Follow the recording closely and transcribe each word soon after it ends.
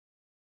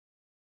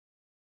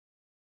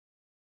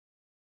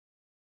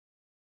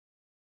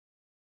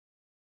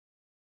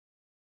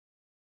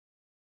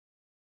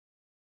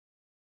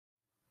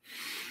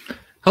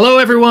Hello,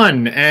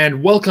 everyone,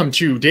 and welcome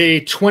to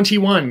day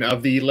 21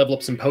 of the Level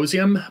Up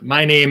Symposium.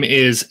 My name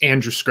is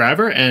Andrew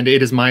Scraver, and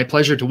it is my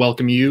pleasure to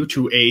welcome you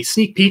to a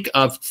sneak peek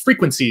of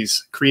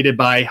Frequencies created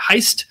by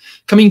HEiST,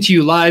 coming to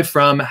you live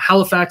from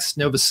Halifax,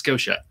 Nova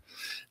Scotia.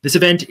 This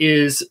event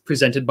is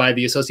presented by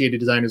the Associated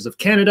Designers of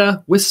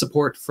Canada with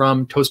support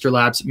from Toaster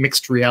Labs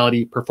Mixed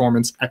Reality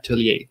Performance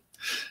Atelier.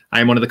 I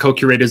am one of the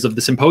co-curators of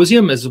the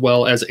symposium, as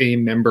well as a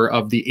member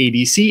of the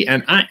ADC,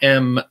 and I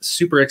am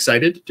super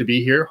excited to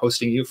be here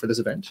hosting you for this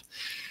event.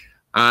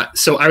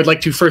 So I would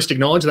like to first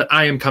acknowledge that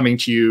I am coming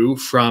to you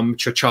from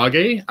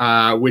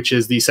Tiohtià:ke, which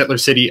is the settler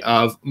city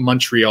of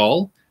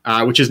Montreal,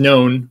 which is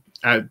known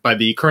by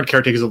the current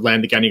caretakers of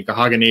land, the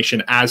Kanien'kehá:ka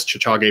Nation, as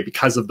Tiohtià:ke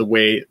because of the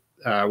way,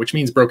 which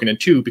means broken in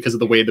two, because of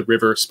the way the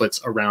river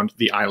splits around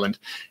the island.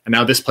 And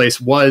now this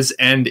place was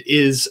and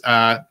is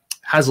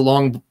has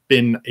long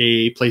been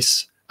a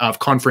place of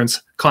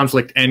conference,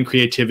 conflict, and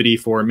creativity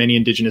for many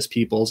Indigenous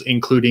peoples,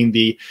 including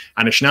the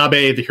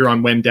Anishinaabe, the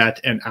Huron-Wendat,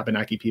 and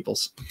Abenaki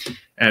peoples.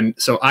 And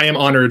so I am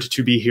honored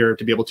to be here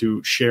to be able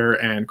to share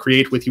and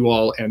create with you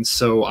all, and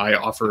so I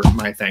offer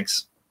my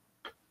thanks.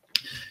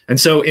 And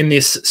so in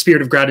this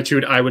spirit of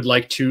gratitude, I would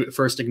like to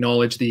first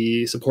acknowledge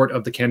the support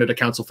of the Canada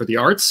Council for the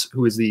Arts,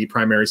 who is the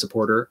primary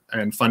supporter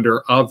and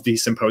funder of the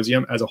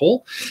symposium as a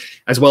whole,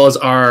 as well as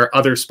our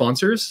other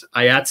sponsors,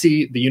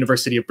 IATSE, the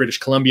University of British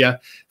Columbia,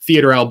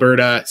 Theatre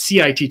Alberta,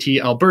 CITT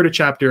Alberta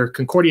Chapter,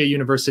 Concordia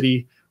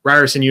University,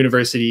 Ryerson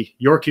University,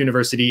 York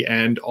University,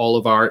 and all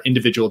of our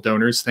individual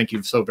donors. Thank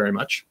you so very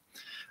much.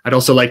 I'd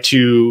also like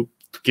to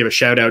give a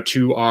shout out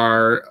to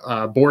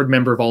our board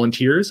member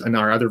volunteers and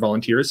our other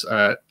volunteers,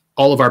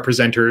 all of our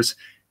presenters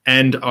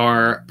and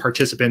our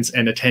participants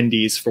and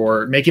attendees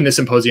for making the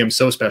symposium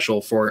so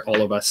special for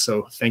all of us.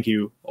 So thank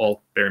you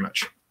all very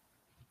much.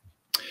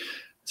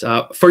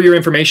 So for your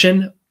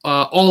information,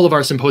 all of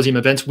our symposium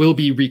events will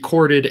be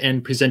recorded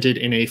and presented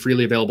in a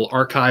freely available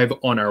archive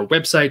on our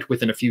website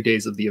within a few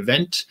days of the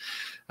event.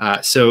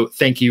 So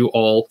thank you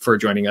all for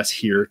joining us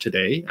here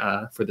today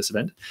for this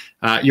event.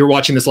 You're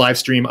watching this live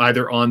stream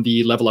either on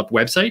the Level Up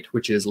website,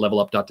 which is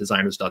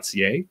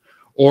levelup.designers.ca,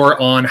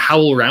 or on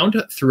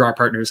HowlRound through our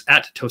partners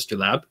at Toaster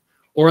Lab,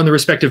 or on the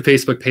respective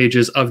Facebook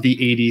pages of the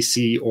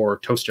ADC or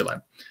Toaster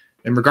Lab.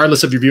 And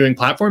regardless of your viewing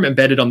platform,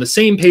 embedded on the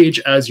same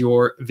page as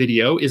your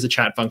video is a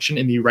chat function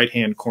in the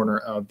right-hand corner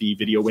of the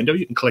video window.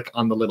 You can click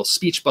on the little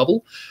speech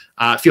bubble.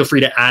 Feel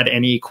free to add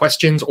any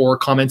questions or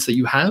comments that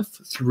you have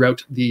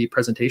throughout the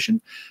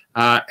presentation.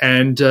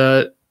 And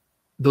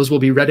those will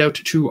be read out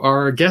to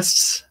our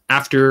guests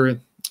after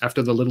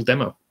the little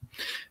demo.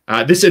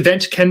 This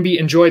event can be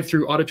enjoyed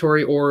through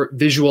auditory or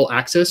visual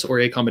access, or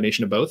a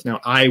combination of both. Now,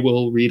 I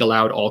will read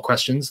aloud all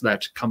questions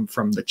that come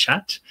from the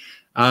chat.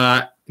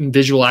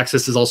 Visual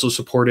access is also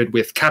supported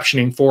with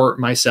captioning for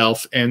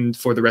myself and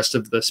for the rest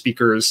of the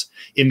speakers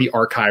in the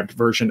archived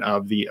version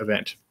of the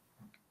event.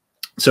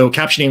 So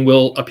captioning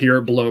will appear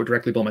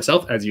directly below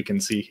myself, as you can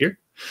see here.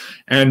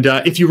 And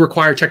if you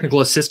require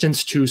technical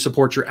assistance to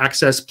support your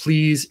access,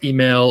 please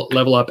email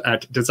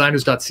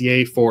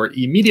levelup@designers.ca for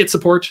immediate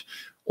support,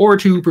 or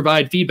to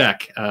provide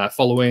feedback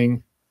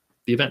following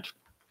the event.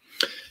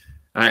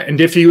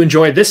 And if you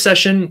enjoyed this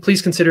session,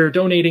 please consider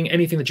donating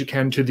anything that you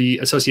can to the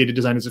Associated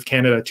Designers of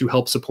Canada to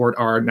help support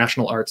our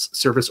National Arts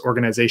Service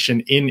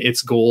organization in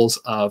its goals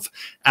of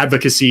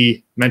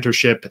advocacy,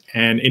 mentorship,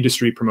 and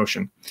industry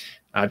promotion.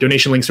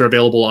 Donation links are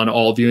available on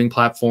all viewing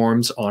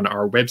platforms, on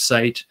our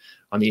website,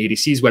 on the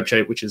ADC's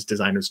website, which is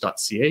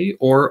designers.ca,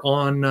 or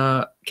on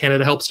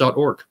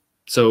canadahelps.org.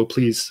 So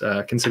please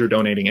consider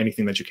donating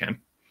anything that you can.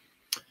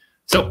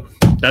 So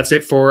that's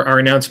it for our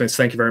announcements.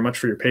 Thank you very much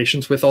for your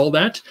patience with all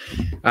that.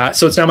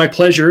 So it's now my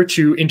pleasure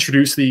to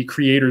introduce the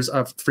creators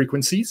of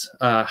Frequencies.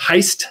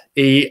 HEiST,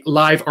 a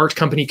live art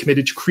company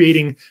committed to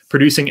creating,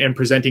 producing, and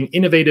presenting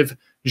innovative,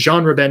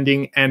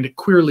 genre-bending, and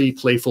queerly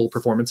playful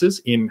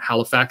performances in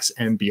Halifax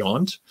and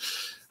beyond.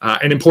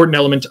 An important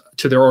element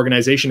to their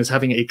organization is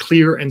having a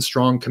clear and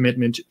strong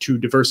commitment to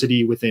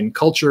diversity within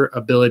culture,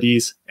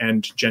 abilities,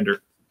 and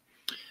gender.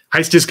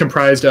 HEiST is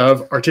comprised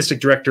of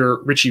Artistic Director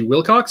Richie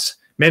Wilcox,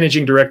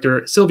 Managing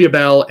Director Sylvia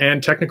Bell,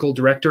 and Technical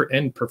Director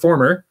and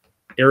Performer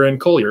Aaron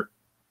Collier.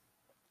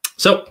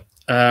 So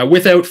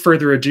without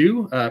further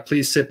ado,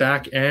 please sit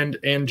back and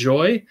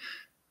enjoy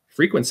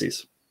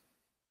Frequencies.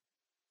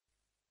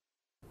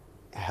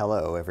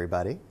 Hello,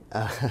 everybody.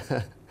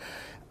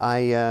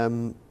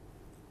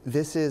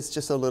 This is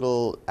just a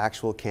little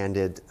actual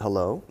candid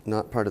hello,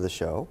 not part of the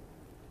show.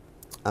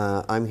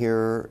 I'm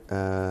here,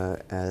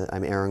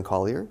 I'm Aaron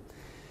Collier,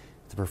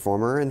 the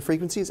performer in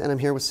Frequencies, and I'm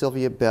here with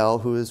Sylvia Bell,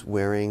 who is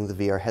wearing the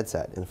VR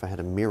headset. And if I had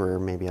a mirror,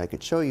 maybe I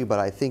could show you, but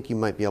I think you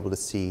might be able to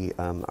see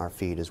our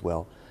feed as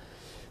well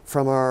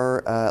from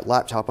our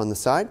laptop on the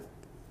side.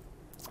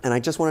 And I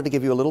just wanted to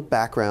give you a little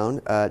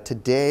background.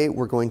 Today,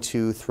 we're going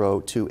to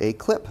throw to a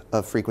clip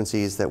of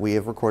Frequencies that we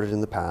have recorded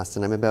in the past,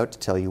 and I'm about to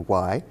tell you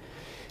why.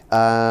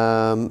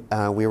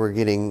 We were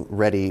getting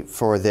ready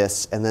for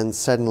this, and then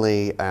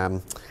suddenly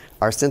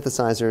our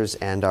synthesizers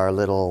and our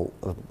little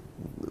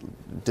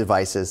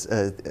devices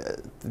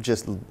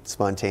just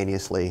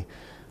spontaneously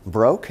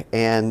broke,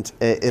 and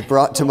it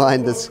brought to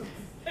mind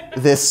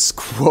this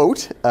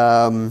quote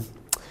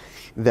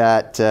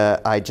that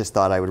I just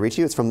thought I would read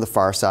to you. It's from The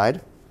Far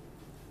Side,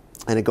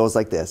 and it goes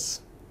like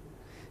this: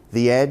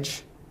 "The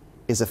edge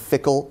is a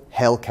fickle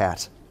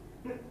hellcat.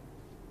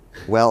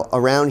 Well,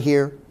 around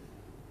here,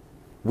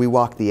 we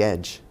walk the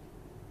edge.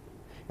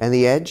 And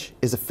the edge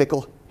is a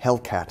fickle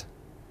hellcat.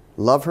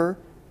 Love her,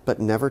 but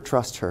never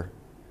trust her,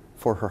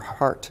 for her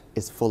heart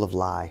is full of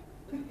lie."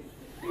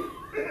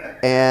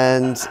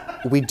 And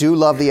we do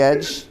love the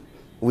edge.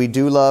 We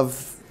do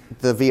love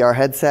the VR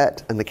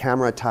headset and the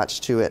camera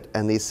attached to it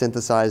and these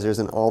synthesizers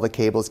and all the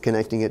cables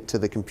connecting it to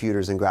the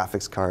computers and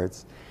graphics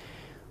cards.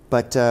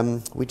 But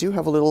we do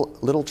have a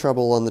little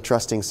trouble on the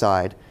trusting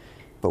side,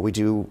 but we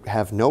do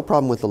have no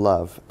problem with the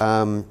love.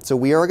 So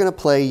we are going to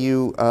play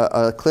you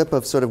a clip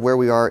of sort of where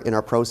we are in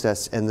our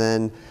process, and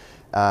then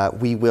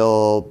we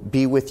will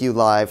be with you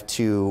live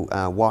to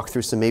walk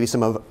through maybe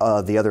some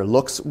of the other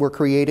looks we're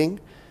creating,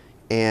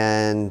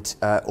 and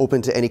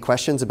open to any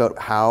questions about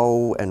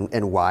how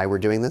and why we're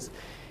doing this.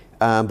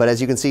 But as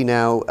you can see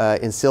now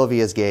in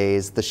Sylvia's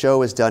gaze, the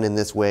show is done in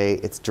this way.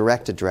 It's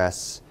direct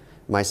address,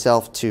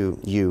 myself to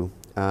you,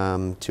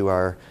 to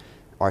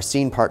our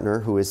scene partner,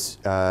 who is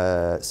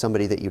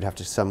somebody that you'd have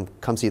to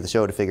come see the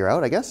show to figure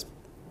out, I guess,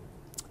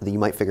 that you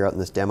might figure out in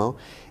this demo.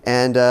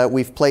 And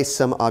we've placed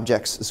some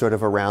objects sort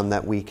of around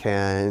that we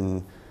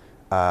can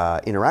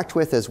interact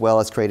with, as well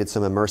as created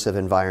some immersive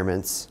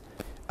environments.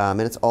 And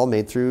it's all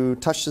made through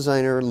Touch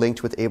Designer,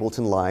 linked with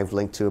Ableton Live,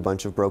 linked to a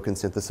bunch of broken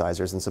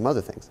synthesizers and some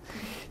other things.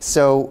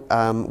 So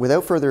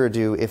without further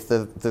ado, if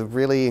the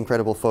really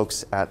incredible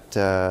folks at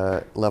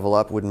Level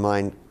Up wouldn't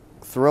mind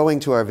throwing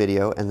to our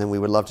video, and then we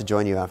would love to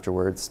join you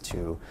afterwards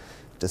to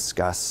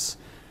discuss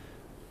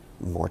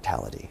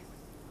mortality.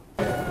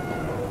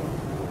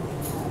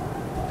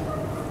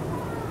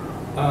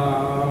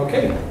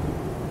 Okay.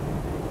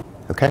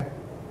 Okay?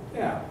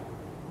 Yeah.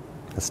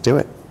 Let's do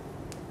it.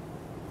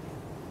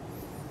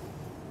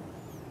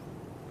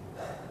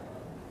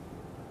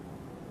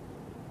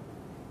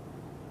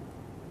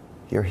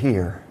 You're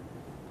here.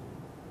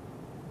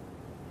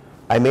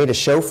 I made a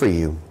show for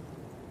you,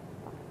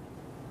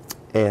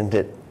 and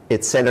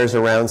it centers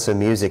around some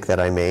music that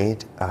I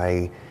made.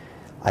 I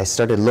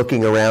started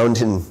looking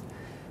around in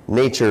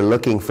nature,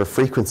 looking for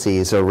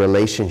frequencies or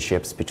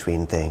relationships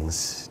between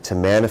things to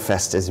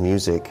manifest as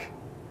music.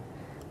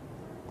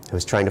 I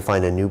was trying to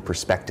find a new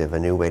perspective, a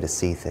new way to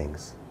see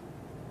things.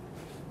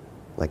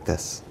 Like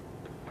this.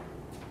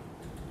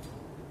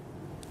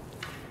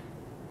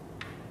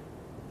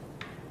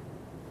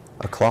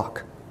 A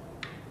clock,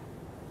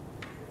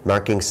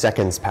 marking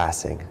seconds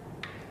passing.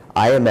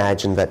 I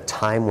imagined that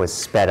time was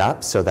sped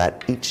up so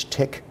that each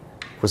tick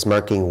was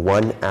marking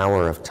 1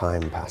 hour of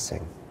time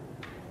passing.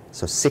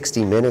 So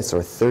 60 minutes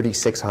or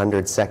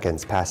 3,600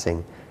 seconds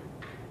passing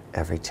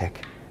every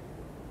tick.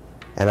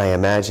 And I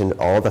imagined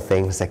all the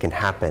things that can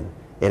happen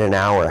in an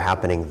hour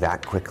happening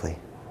that quickly.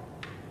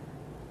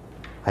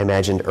 I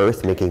imagined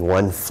Earth making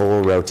one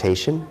full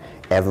rotation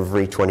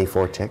every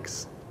 24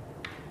 ticks.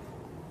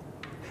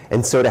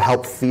 And so to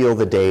help feel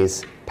the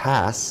days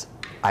pass,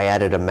 I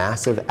added a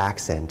massive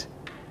accent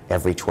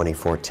every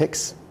 24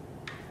 ticks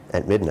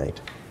at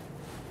midnight.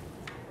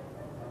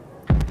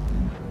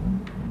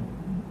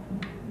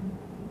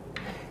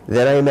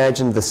 Then I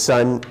imagined the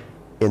sun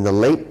in the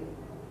late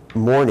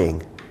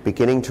morning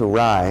beginning to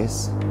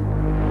rise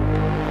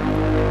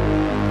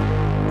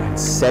and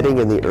setting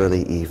in the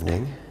early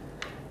evening.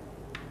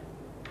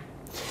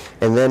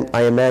 And then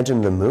I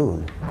imagined the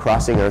moon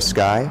crossing our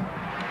sky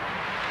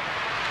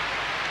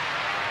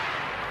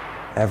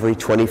every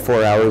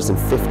 24 hours and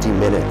 50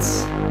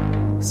 minutes.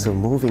 So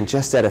moving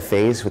just at a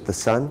phase with the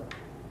sun.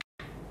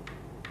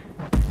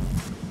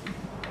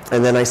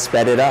 And then I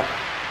sped it up.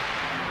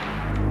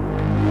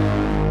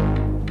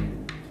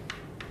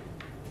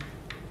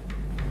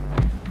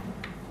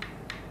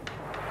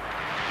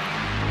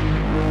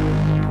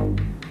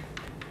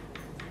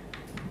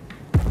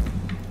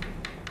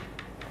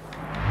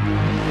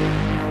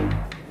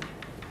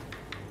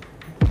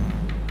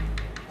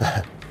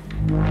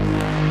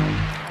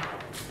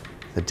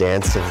 The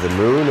dance of the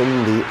moon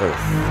and the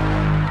earth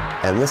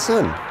and the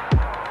sun.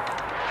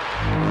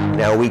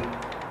 Now we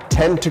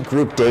tend to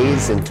group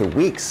days into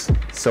weeks,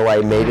 so I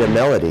made a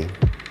melody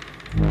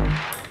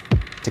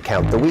to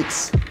count the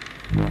weeks.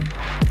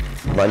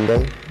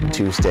 Monday,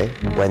 Tuesday,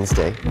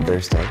 Wednesday,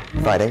 Thursday,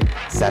 Friday,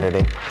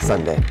 Saturday,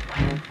 Sunday.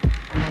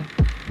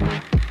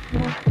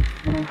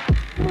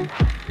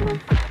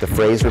 The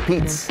phrase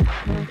repeats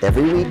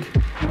every week,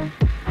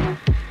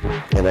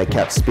 and I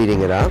kept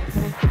speeding it up.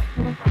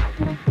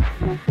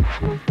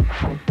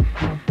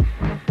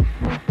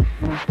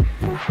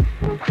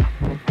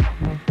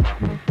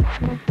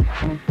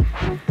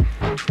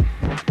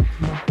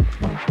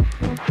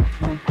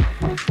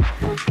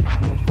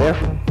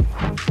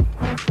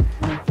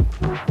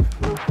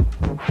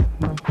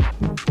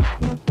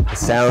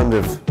 Sound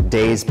of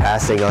days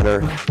passing on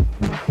Earth,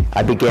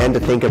 I began to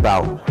think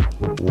about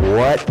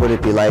what would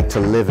it be like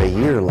to live a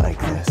year like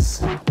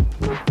this.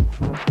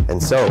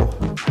 So,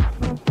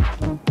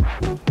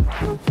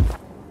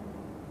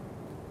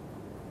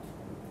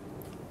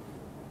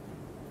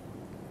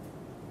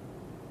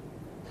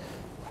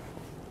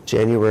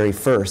 January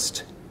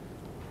 1st,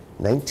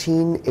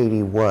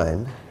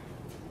 1981,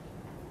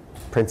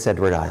 Prince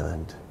Edward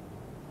Island.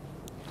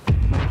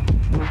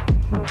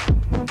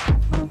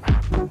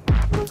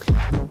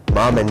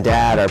 Mom and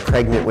Dad are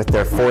pregnant with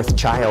their 4th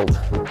child.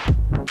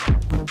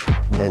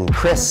 And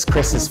Chris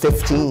is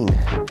 15.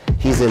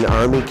 He's in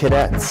Army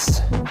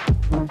Cadets.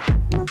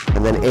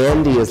 And then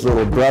Andy, his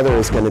little brother,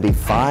 is going to be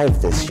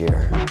 5 this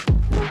year.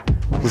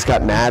 He's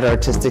got mad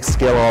artistic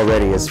skill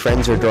already. His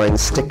friends are drawing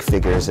stick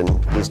figures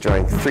and he's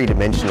drawing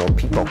 3-dimensional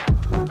people.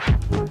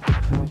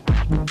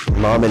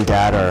 Mom and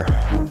Dad are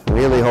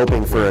really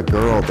hoping for a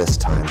girl this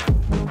time.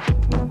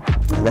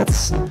 And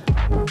it's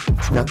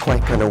not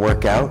quite going to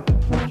work out,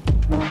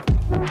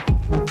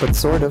 but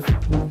sort of.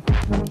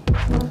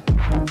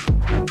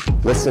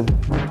 Listen,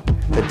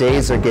 the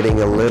days are getting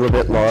a little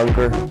bit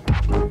longer,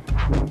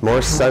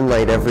 more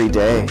sunlight every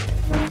day.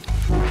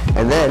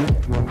 And then,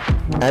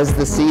 as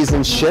the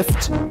seasons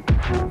shift,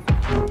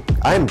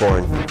 I'm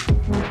born.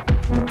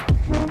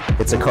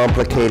 It's a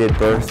complicated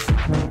birth.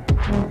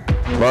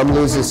 Mom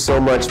loses so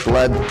much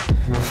blood,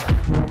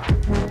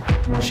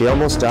 she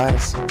almost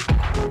dies.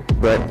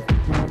 But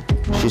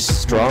she's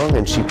strong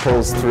and she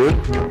pulls through.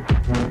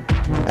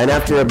 And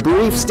after a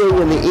brief stay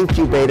in the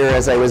incubator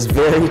as I was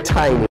very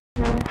tiny,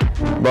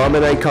 Mom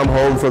and I come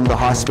home from the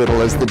hospital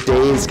as the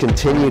days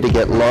continue to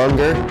get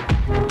longer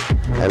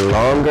and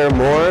longer,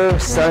 more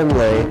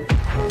sunlight.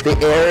 The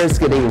air is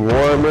getting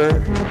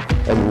warmer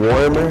and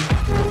warmer.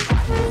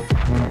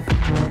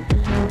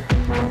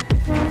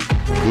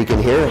 You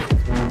can hear it.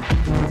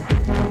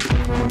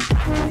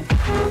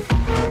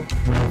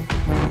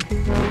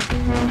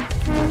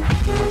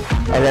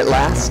 And at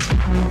last,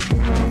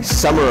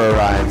 summer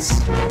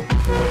arrives.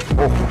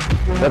 Oh,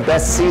 the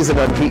best season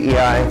on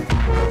PEI.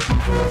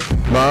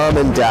 Mom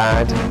and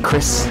Dad,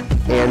 Chris,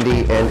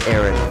 Andy, and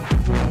Aaron.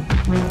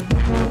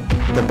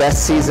 The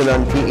best season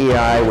on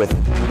PEI with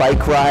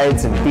bike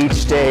rides and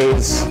beach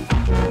days,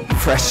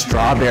 fresh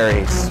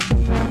strawberries,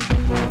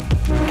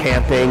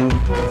 camping,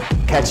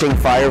 catching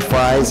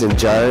fireflies in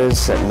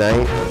jars at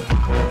night.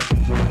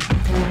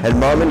 And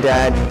Mom and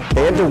Dad,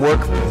 they had to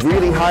work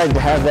really hard to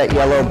have that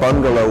yellow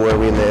bungalow where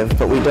we live,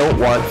 but we don't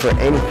want for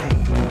anything.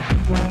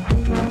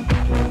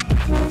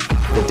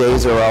 The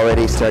days are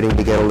already starting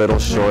to get a little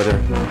shorter.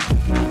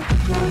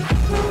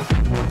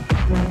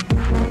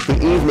 The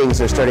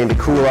evenings are starting to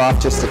cool off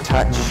just a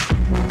touch.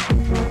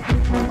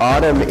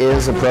 Autumn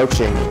is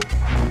approaching.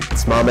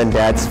 It's Mom and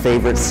Dad's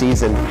favorite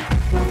season.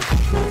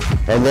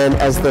 And then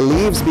as the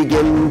leaves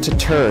begin to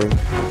turn,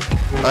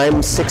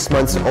 I'm 6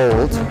 months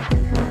old,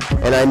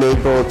 and I'm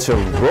able to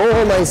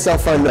roll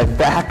myself on my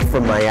back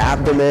from my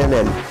abdomen,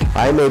 and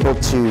I'm able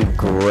to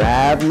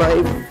grab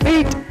my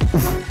feet.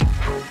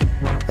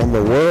 And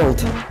the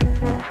world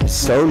is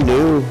so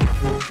new.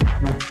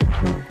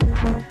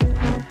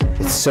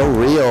 It's so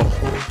real.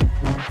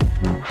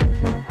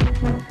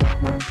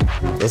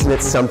 Isn't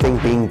it something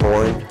being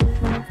born?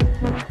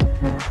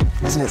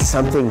 Isn't it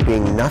something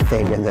being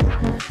nothing and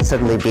then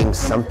suddenly being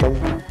something?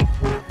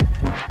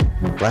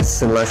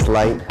 Less and less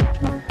light,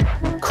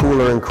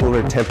 cooler and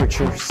cooler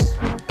temperatures.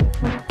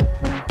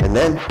 And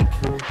then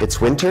it's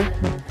winter,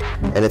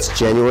 and it's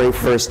January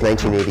 1st,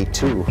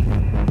 1982.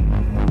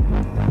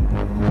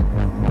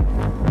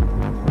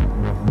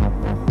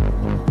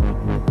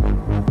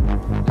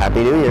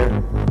 Happy New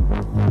Year.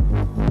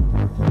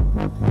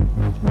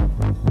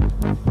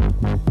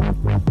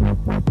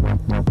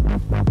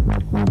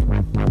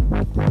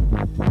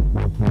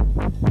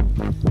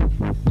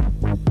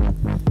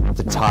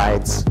 The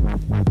tides,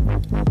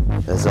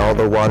 as all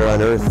the water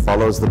on Earth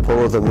follows the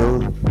pull of the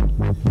moon.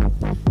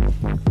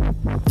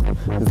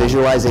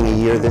 Visualizing a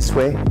year this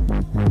way,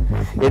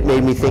 it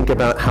made me think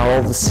about how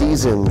all the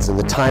seasons and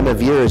the time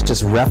of year is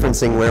just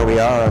referencing where we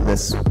are on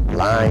this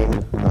line,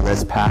 on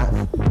this path.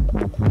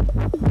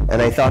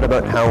 And I thought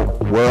about how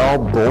we're all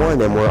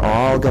born and we're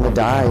all going to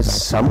die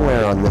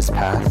somewhere on this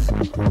path.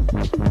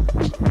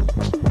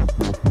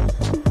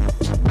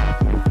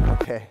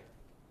 Okay.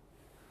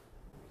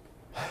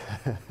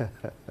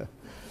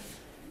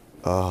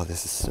 Oh,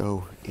 this is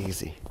so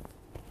easy.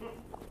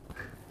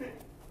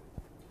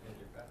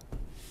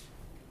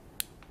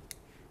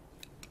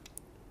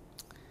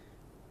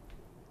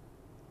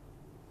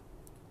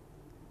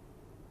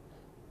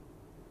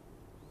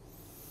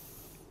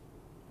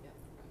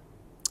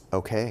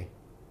 Okay.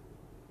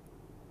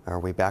 Are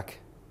we back?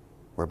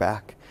 We're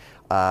back.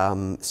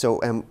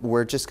 So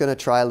we're just going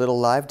to try a little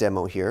live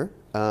demo here.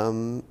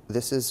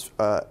 This is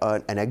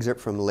an excerpt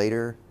from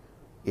later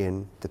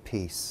in the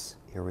piece.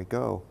 Here we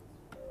go.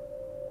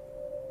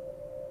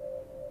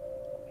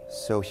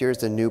 So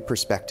here's a new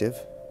perspective.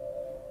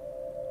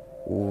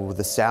 Ooh,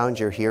 the sound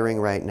you're hearing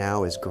right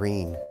now is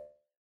green.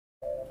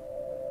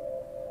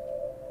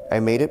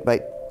 I made it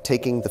by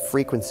taking the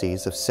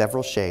frequencies of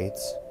several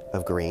shades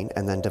of green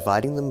and then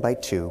dividing them by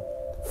 2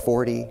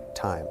 40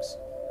 times.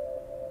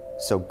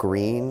 So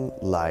green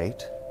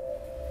light,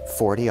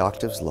 40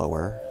 octaves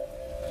lower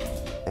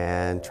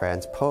and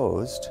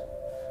transposed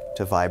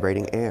to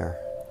vibrating air.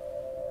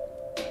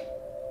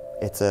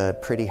 It's a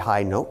pretty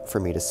high note for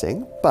me to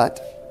sing,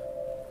 but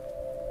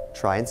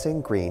try and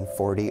sing green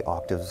 40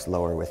 octaves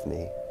lower with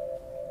me.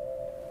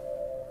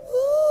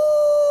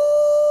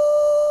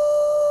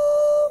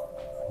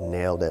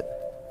 Nailed it.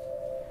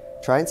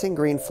 Try and sing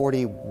green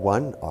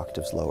 41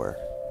 octaves lower.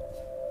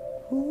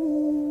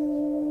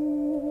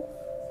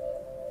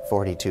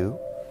 42.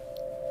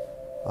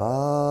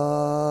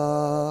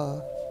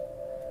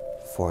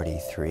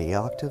 43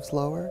 octaves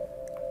lower.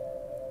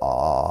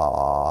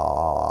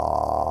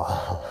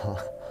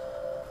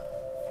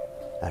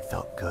 That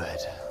felt good.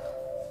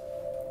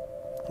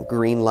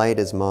 Green light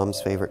is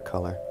Mom's favorite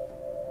color.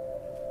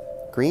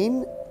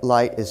 Green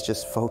light is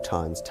just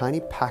photons, tiny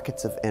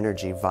packets of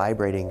energy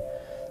vibrating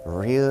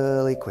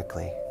really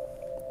quickly.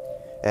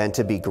 And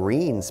to be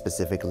green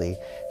specifically,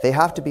 they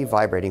have to be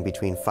vibrating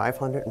between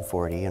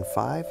 540 and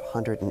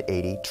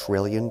 580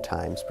 trillion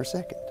times per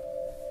second.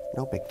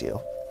 No big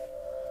deal.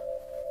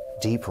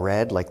 Deep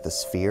red, like the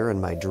sphere in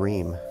my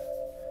dream.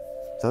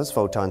 Those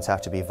photons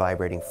have to be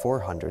vibrating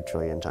 400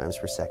 trillion times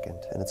per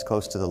second, and it's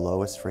close to the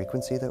lowest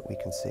frequency that we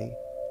can see.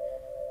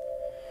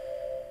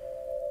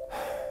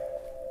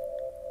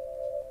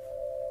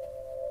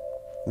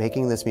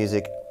 Making this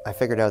music, I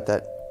figured out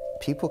that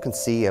people can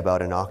see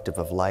about an octave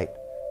of light,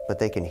 but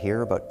they can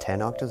hear about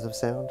 10 octaves of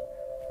sound,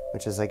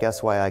 which is, I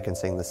guess, why I can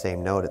sing the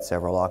same note at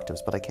several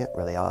octaves, but I can't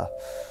really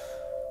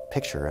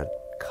picture a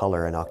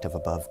color an octave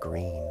above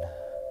green.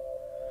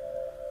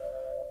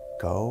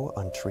 Go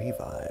on tree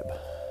vibe.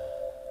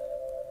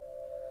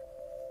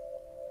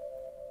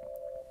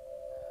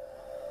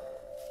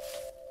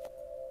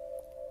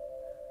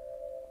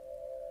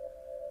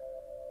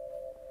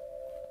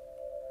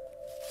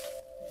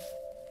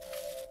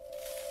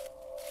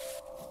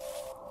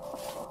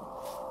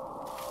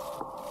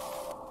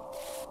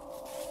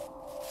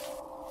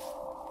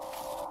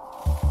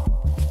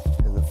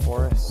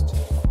 Forest.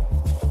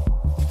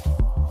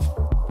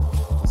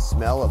 The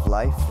smell of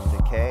life and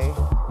decay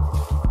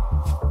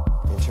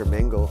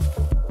intermingle.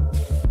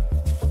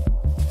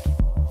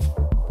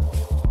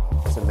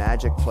 It's a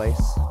magic place.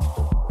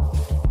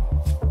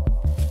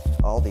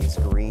 All these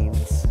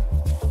greens.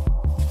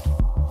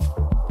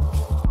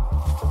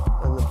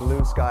 And the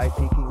blue sky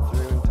peeking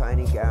through in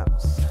tiny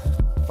gaps.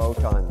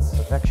 Photons,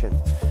 affection,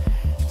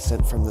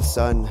 sent from the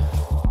sun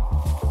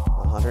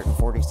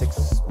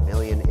 146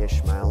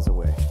 million-ish miles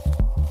away.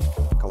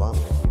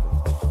 Kilometers even.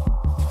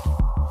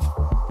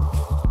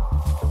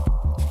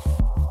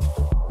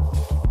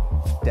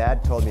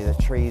 Dad told me that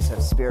trees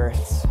have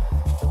spirits.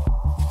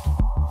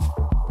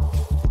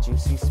 Did you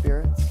see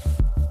spirits?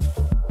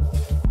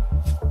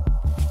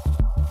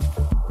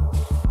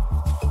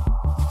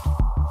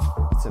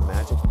 It's a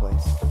magic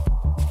place.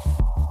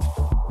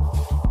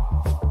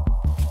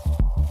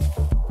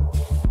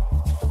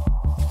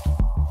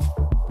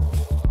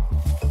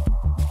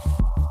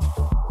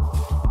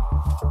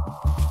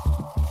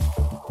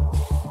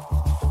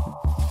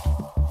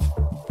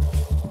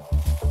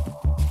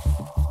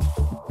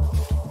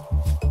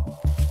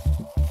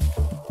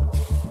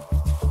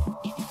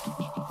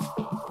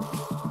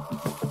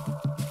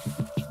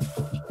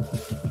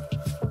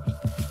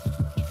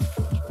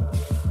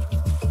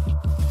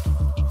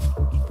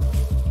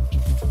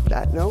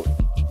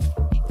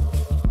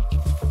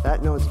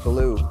 That note's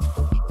blue.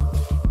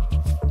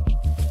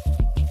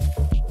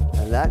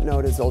 And that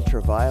note is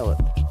ultraviolet.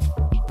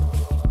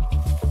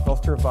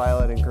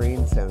 Ultraviolet and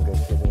green sound good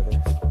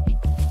together.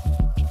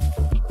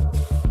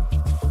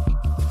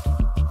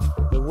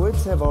 The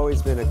woods have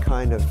always been a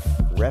kind of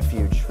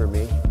refuge for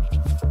me.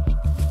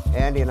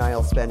 Andy and I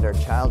will spend our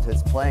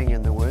childhoods playing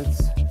in the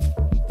woods.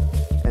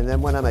 And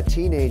then when I'm a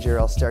teenager,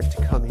 I'll start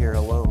to come here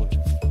alone.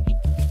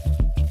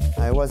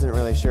 I wasn't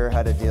really sure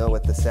how to deal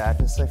with the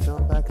sadness I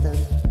felt back then.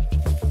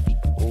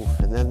 Ooh,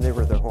 and then there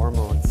were the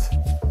hormones.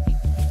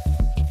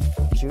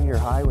 Junior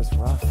high was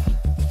rough.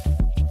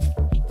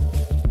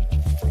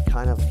 I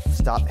kind of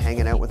stopped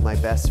hanging out with my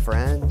best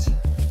friend.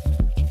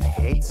 I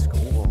hate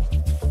school.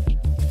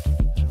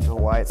 I don't know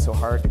why it's so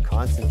hard to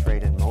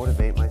concentrate and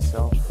motivate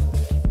myself.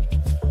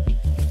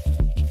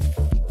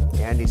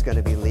 Andy's going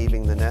to be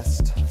leaving the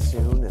nest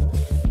soon,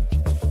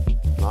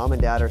 and Mom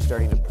and Dad are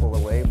starting to pull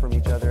away from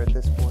each other at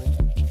this point.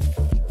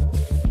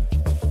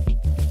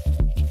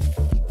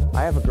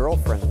 I have a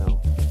girlfriend, though.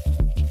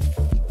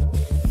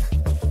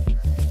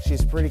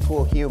 She's a pretty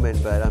cool human,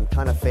 but I'm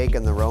kind of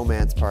faking the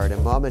romance part,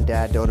 and Mom and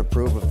Dad don't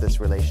approve of this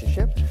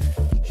relationship.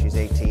 She's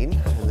 18,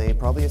 and they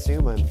probably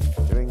assume I'm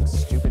doing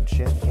stupid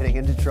shit, getting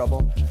into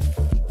trouble.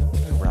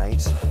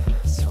 Right,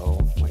 so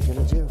what are you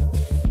gonna do?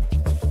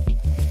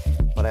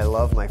 But I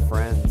love my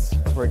friends.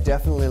 We're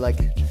definitely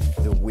like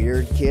the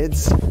weird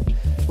kids.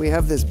 We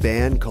have this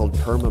band called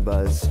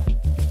Permabuzz,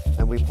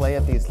 and we play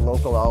at these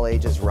local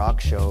all-ages rock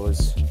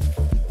shows.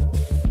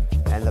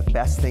 And the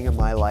best thing in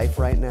my life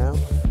right now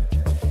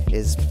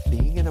is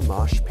being in a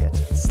mosh pit,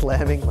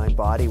 slamming my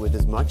body with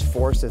as much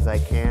force as I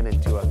can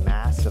into a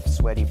mass of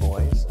sweaty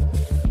boys,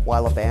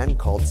 while a band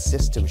called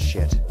System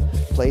Shit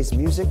plays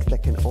music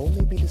that can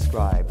only be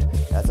described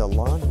as a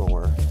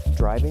lawnmower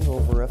driving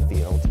over a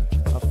field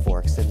of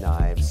forks and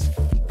knives.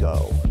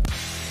 Go.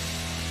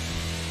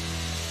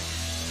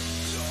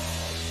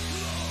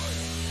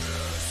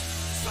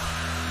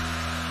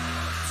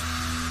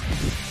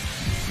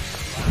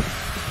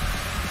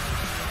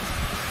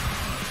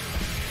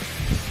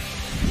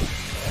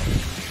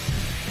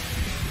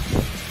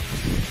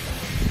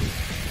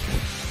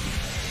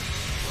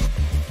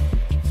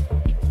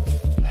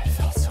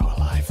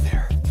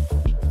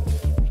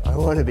 I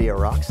want to be a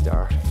rock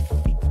star.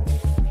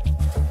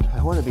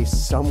 I want to be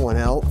someone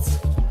else.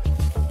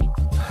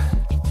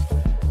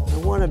 I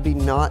want to be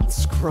not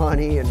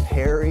scrawny and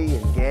hairy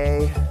and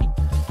gay.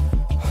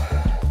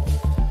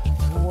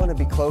 I want to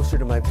be closer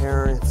to my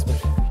parents, but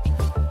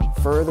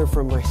further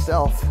from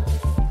myself.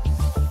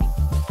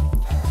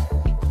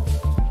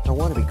 I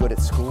want to be good at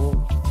school.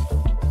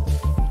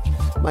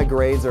 My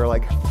grades are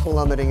like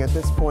plummeting at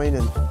this point,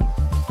 and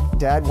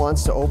Dad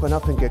wants to open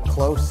up and get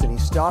close, and he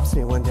stops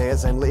me one day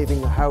as I'm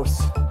leaving the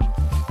house.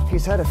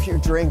 He's had a few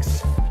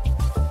drinks,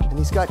 and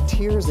he's got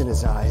tears in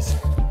his eyes.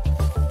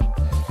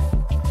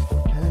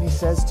 And then he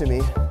says to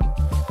me,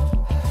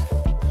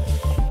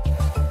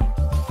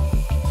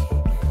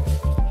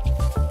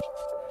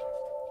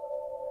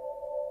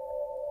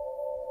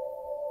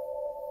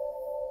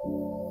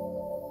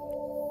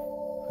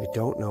 "We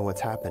don't know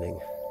what's happening.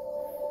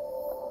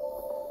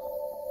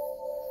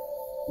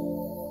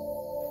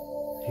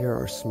 You're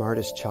our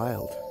smartest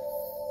child.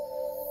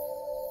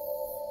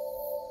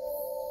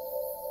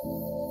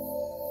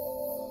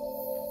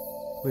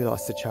 We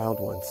lost a child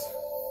once."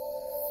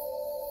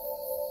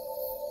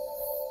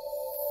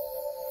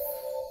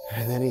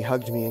 And then he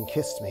hugged me and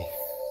kissed me,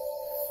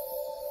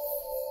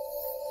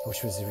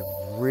 which was a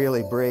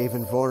really brave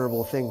and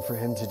vulnerable thing for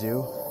him to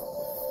do.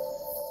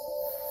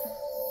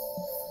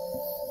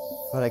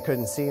 But I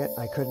couldn't see it.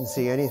 I couldn't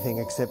see anything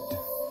except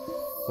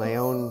my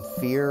own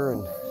fear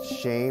and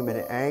shame and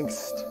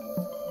angst.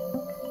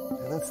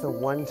 And that's the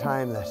one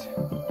time that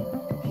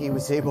he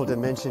was able to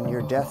mention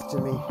your death to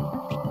me.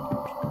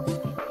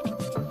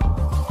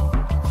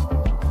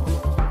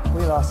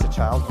 We lost a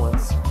child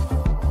once.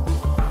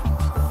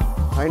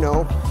 I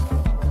know.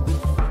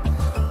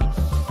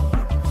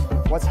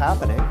 What's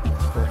happening?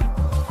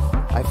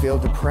 I feel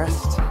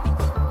depressed.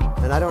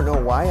 And I don't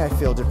know why I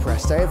feel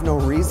depressed. I have no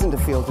reason to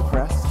feel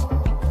depressed.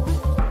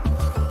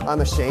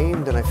 I'm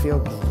ashamed and I feel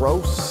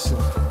gross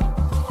and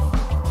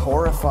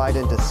horrified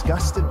and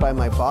disgusted by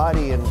my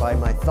body and by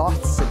my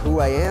thoughts and who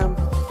I am.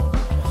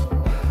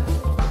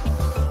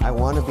 I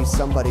want to be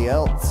somebody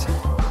else.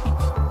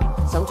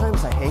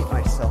 Sometimes I hate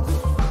myself.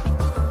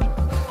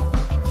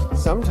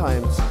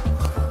 Sometimes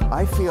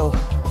I feel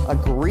a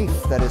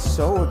grief that is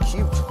so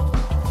acute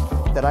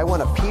that I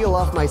want to peel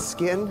off my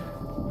skin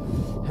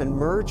and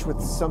merge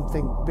with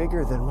something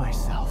bigger than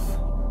myself.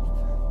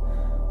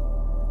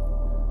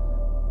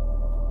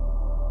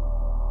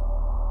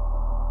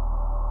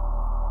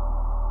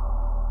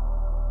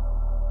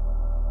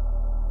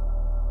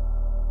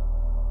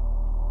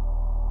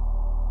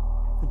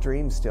 The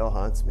dream still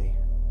haunts me.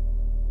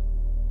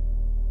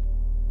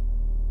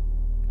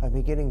 I'm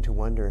beginning to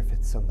wonder if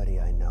it's somebody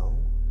I know.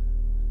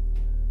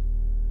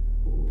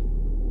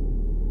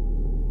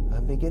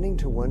 I'm beginning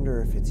to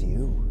wonder if it's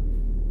you.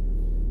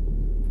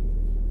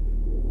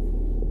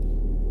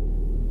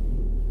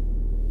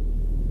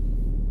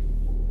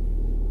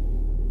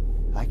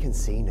 I can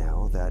see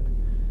now that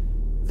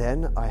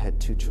then I had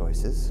two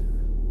choices.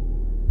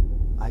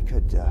 I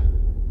could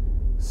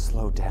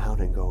slow down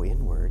and go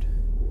inward,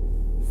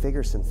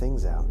 figure some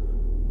things out.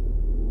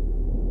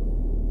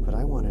 But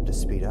I wanted to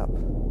speed up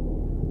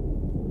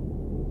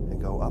and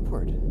go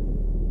upward.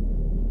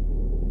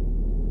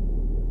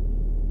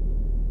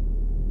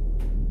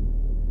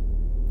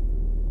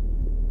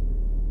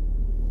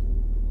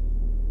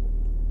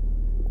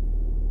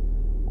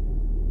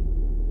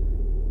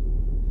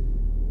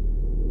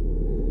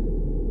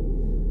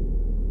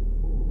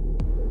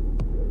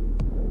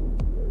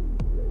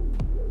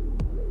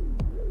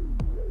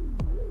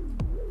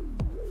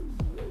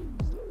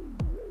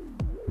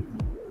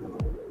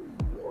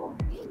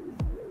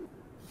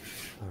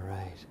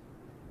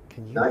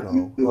 Not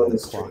you on the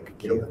clock.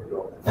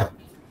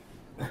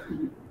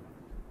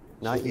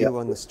 Not you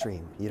on the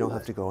stream. You don't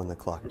have to go on the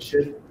clock. It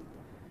should.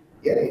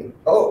 Yay.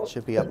 Oh. It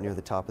should be up near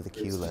the top of the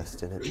queue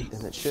list, and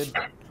it should.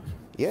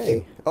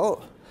 Yay.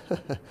 Oh.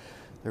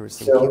 There was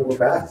some So cute we're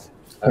back.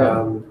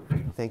 trees.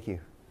 Thank you.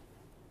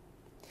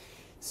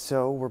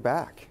 So we're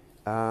back.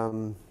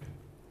 And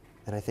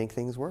I think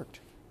things worked.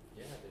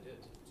 Yeah, they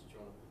did. Did you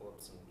want to pull up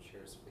some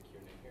chairs for the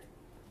Q&A here?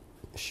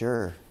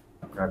 Sure.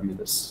 I'll grab you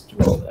this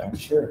stool there.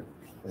 Sure.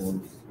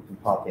 And you can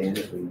pop in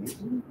if we need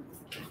to.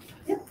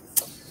 Yeah.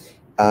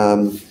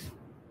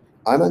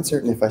 I'm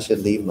uncertain if I should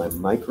leave my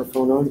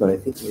microphone on, but I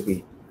think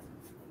maybe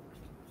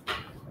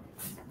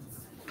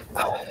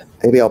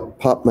I'll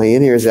pop my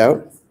in-ears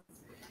out,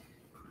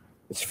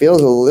 which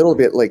feels a little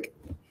bit like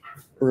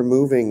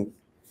removing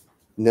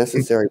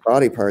necessary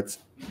body parts.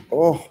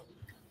 Oh,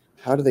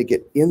 How do they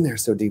get in there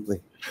so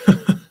deeply?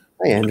 Hi,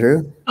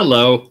 Andrew.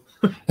 Hello.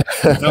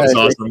 That was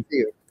awesome.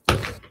 You.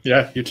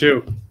 Yeah, you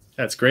too.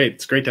 That's great.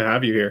 It's great to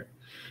have you here.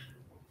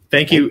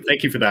 Thank you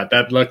for that.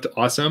 That looked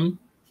awesome.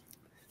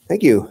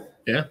 Thank you.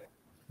 Yeah,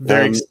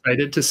 very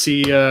excited to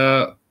see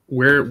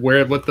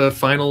what the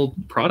final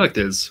product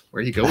is.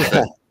 Where you go with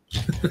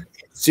it.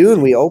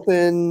 Soon we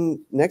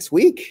open next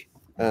week.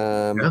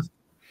 Yeah.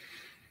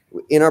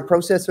 In our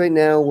process right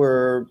now,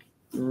 we're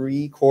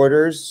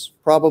 3/4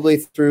 probably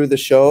through the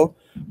show.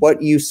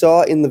 What you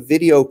saw in the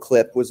video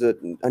clip was a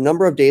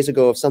number of days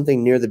ago of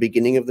something near the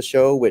beginning of the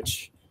show,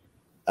 which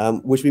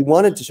we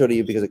wanted to show to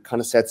you because it kind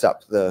of sets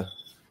up the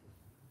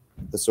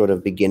sort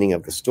of beginning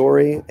of the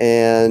story.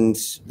 And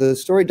the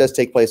story does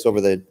take place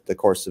over the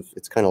course of,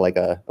 it's kind of like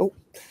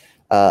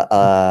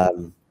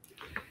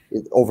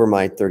over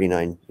my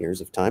 39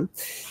 years of time.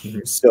 Mm-hmm.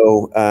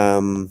 So,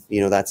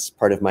 you know, that's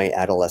part of my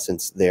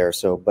adolescence there.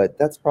 So, but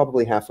that's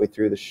probably halfway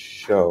through the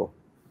show.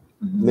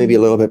 Mm-hmm. Maybe a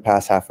little bit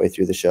past halfway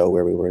through the show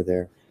where we were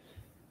there.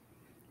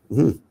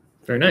 Mm-hmm.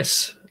 Very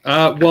nice.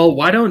 Well,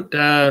 why don't,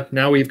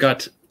 now we've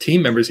got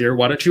team members here,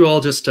 why don't you all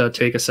just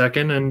take a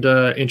second and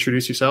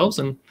introduce yourselves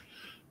and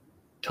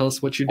tell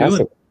us what you're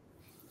doing.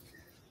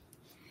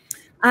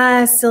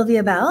 Awesome.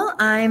 Sylvia Bell.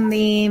 I'm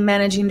the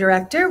managing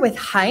director with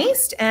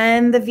HEiST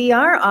and the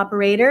VR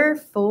operator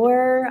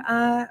for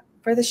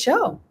the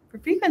show, for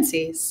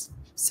Frequencies.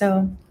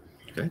 So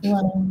you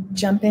want to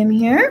jump in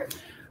here?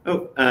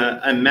 Oh,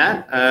 I'm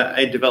Matt.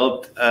 I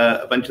developed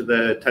a bunch of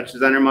the touch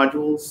designer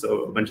modules,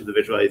 so a bunch of the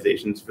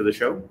visualizations for the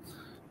show.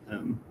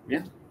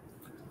 Yeah.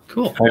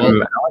 Cool.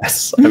 I'm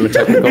Alex. I'm a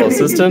technical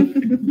assistant.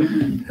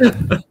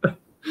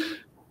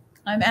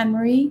 I'm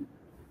Anne-Marie.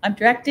 I'm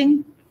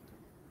directing.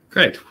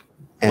 Great.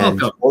 And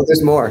welcome. oh,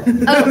 there's more.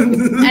 Oh,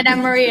 and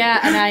I'm Maria,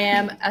 and I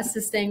am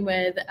assisting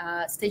with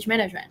stage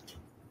management.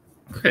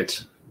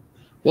 Great.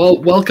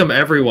 Well, welcome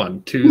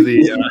everyone to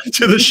the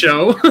to the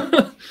show.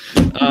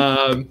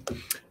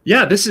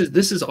 Yeah, this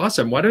is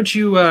awesome. Why don't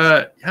you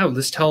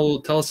let's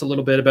tell us a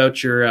little bit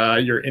about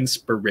your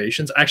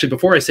inspirations. Actually,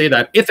 before I say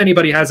that, if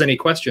anybody has any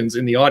questions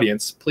in the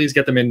audience, please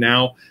get them in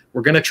now.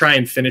 We're going to try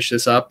and finish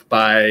this up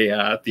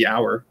by the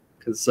hour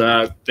because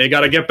they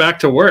got to get back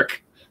to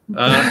work.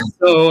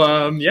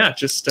 Yeah,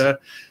 just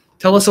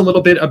tell us a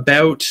little bit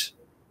about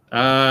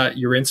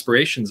your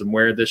inspirations and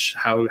where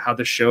how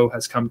the show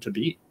has come to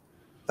be.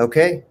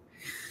 Okay.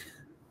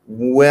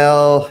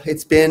 Well,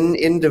 it's been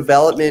in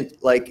development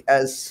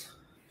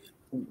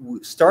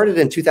started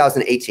in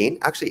 2018,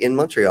 actually in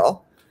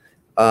Montreal,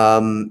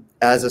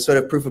 as a sort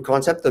of proof of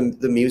concept.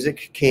 The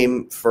music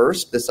came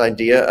first, this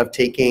idea of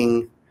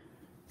taking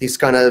these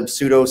kind of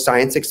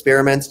pseudo-science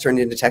experiments turned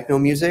into techno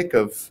music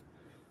of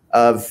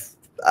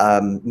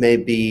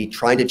maybe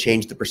trying to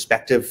change the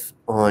perspective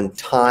on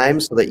time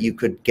so that you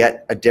could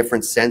get a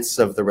different sense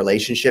of the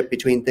relationship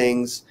between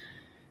things.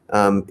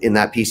 In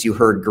that piece, you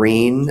heard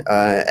green,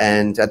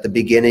 and at the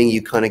beginning,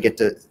 you kind of get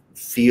to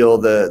feel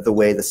the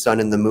way the sun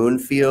and the moon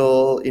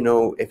feel, you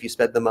know, if you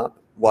sped them up,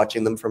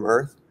 watching them from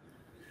Earth.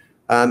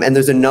 And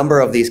there's a number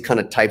of these kind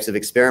of types of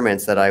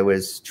experiments that I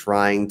was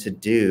trying to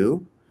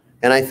do.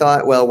 And I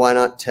thought, well, why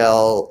not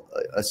tell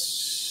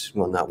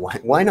well, not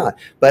why not?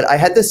 But I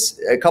had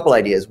a couple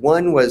ideas.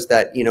 One was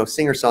that, you know,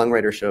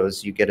 singer-songwriter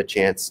shows, you get a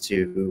chance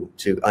to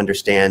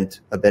understand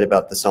a bit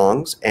about the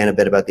songs and a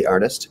bit about the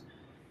artist.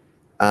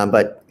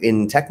 But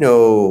in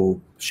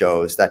techno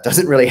shows, that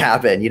doesn't really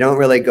happen. You don't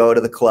really go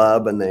to the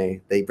club and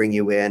they bring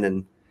you in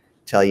and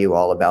tell you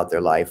all about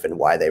their life and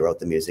why they wrote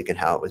the music and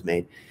how it was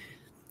made.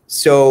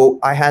 So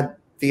I had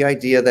the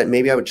idea that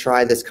maybe I would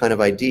try this kind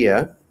of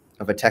idea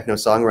of a techno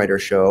songwriter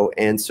show.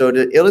 And so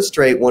to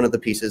illustrate one of the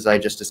pieces, I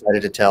just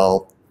decided to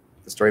tell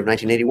the story of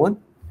 1981.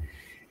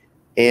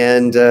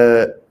 And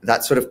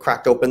that sort of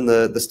cracked open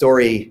the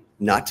story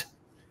nut.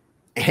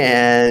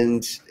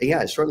 And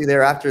yeah, shortly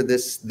thereafter,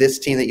 this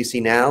team that you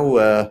see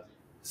now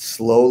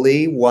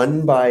slowly,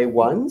 one by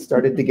one,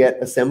 started to get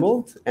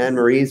assembled.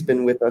 Anne-Marie's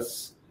been with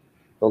us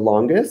the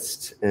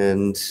longest.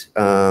 And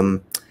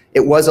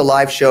it was a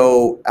live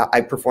show.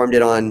 I performed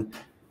it on,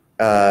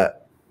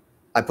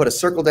 I put a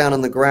circle down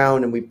on the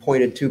ground and we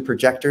pointed 2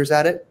 projectors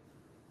at it.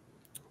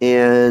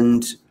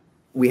 And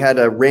we had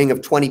a ring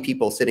of 20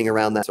 people sitting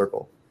around that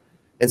circle.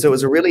 And so it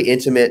was a really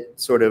intimate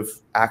sort of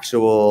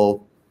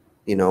actual,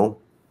 you know,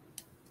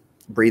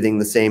 breathing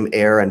the same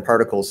air and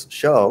particles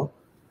show.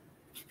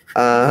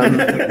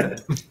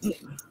 And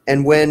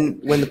when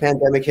the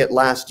pandemic hit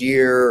last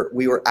year,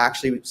 we were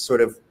actually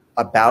sort of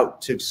about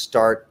to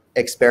start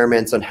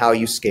experiments on how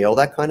you scale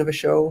that kind of a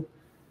show.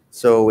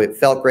 So it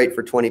felt great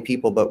for 20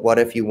 people, but what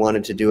if you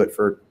wanted to do it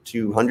for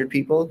 200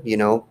 people, you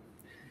know,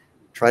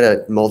 try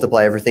to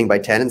multiply everything by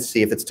 10 and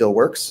see if it still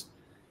works.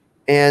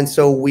 And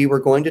so we were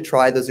going to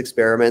try those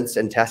experiments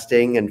and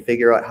testing and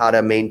figure out how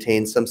to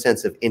maintain some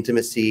sense of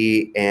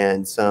intimacy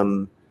and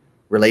some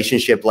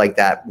relationship like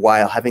that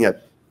while having a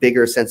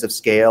bigger sense of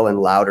scale and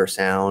louder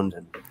sound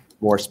and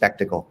more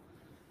spectacle.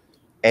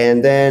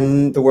 And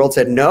then the world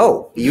said,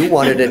 no, you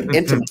wanted an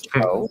intimate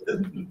show,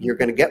 you're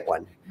going to get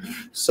one.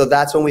 So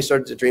that's when we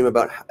started to dream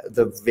about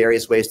the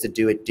various ways to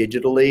do it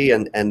digitally,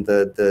 and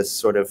the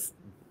sort of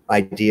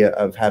idea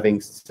of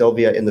having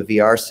Sylvia in the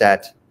VR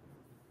set,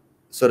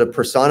 sort of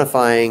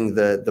personifying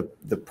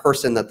the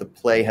person that the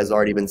play has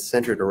already been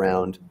centered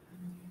around,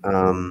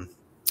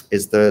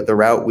 is the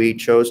route we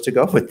chose to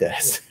go with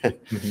this.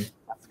 Mm-hmm.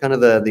 That's kind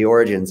of the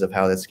origins of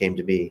how this came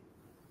to be.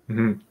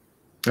 Mm-hmm.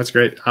 That's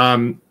great.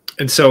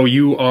 And so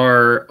you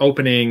are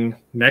opening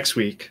next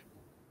week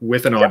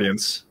with an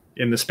audience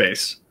in the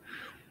space.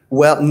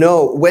 Well,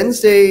 no,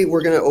 Wednesday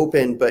we're going to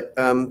open, but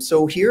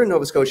so here in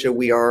Nova Scotia,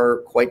 we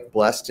are quite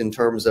blessed in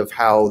terms of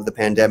how the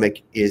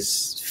pandemic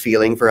is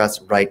feeling for us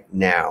right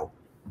now.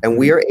 And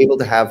we are able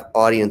to have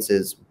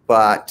audiences,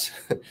 but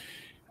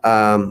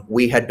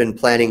we had been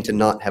planning to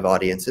not have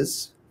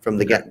audiences from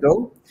the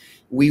get-go.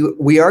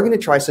 We are going to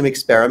try some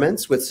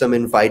experiments with some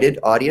invited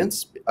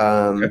audience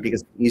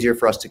because it's easier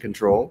for us to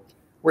control.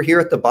 We're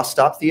here at the Bus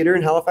Stop Theatre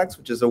in Halifax,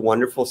 which is a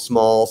wonderful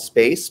small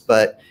space,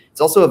 but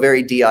it's also a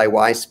very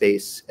DIY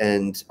space,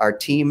 and our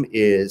team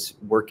is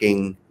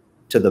working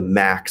to the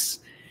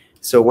max.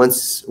 So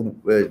once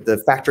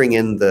the factoring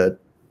in the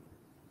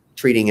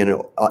treating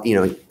and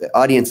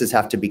audiences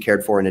have to be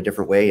cared for in a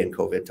different way in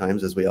COVID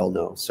times, as we all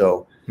know.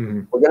 So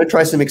we're going to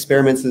try some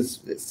experiments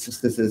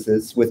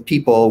with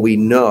people we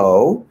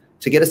know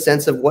to get a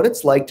sense of what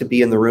it's like to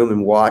be in the room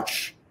and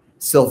watch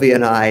Sylvia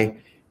and I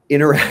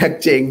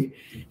interacting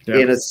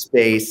in a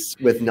space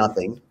with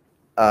nothing,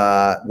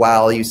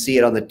 while you see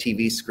it on the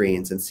TV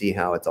screens and see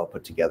how it's all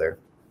put together.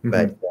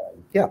 But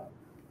yeah.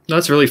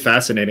 That's really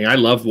fascinating. I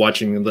love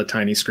watching the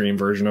tiny screen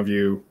version of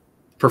you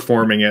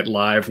performing it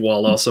live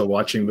while also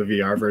watching the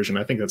VR version.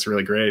 I think that's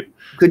really great.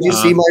 Could you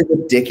see my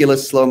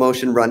ridiculous slow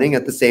motion running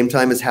at the same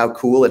time as how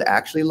cool it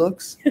actually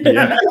looks?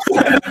 Yeah.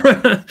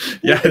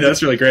 Yeah,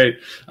 that's really great.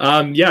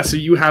 Yeah, so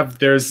you have,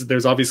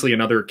 there's obviously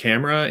another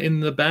camera in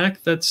the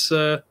back that's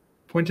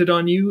pointed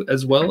on you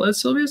as well as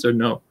Sylvia's, or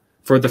no?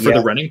 For the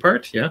running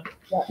part, yeah?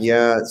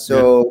 Yeah,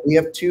 so we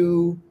have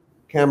two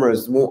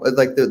cameras.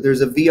 Like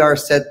there's a VR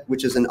set,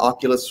 which is an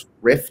Oculus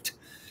Rift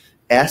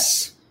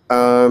S,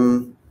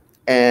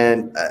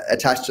 and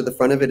attached to the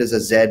front of it is a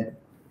Z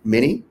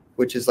Mini,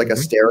 which is like a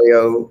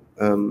stereo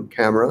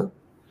camera.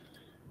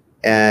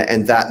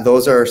 And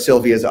those are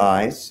Sylvia's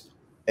eyes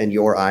and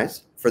your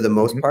eyes for the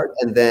most part.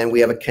 And then we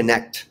have a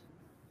Kinect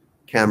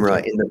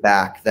camera in the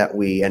back that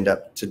we end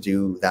up to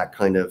do that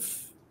kind of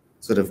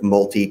sort of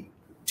multi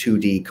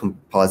 2D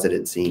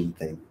composited scene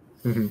thing.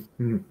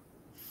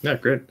 Yeah,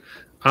 great.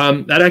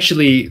 That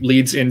actually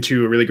leads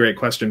into a really great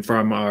question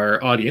from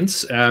our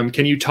audience.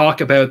 Can you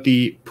talk about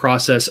the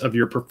process of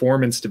your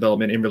performance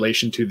development in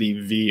relation to the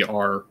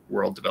VR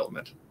world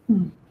development?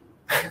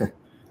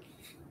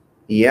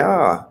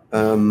 Yeah,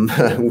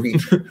 we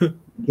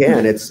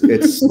can.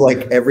 It's like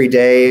every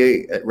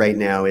day right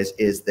now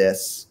is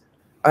this.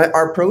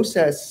 Our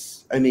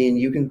process, I mean,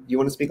 you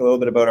want to speak a little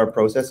bit about our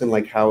process and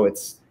like how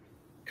it's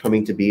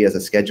coming to be as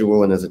a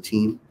schedule and as a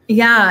team?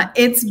 Yeah,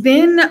 it's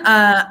been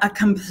a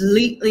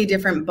completely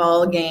different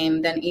ball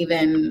game than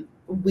even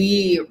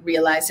we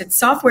realized. It's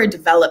software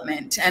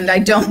development, and I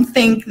don't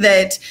think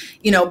that,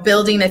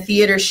 building a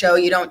theater show,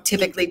 you don't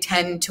typically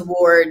tend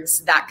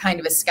towards that kind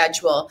of a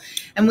schedule.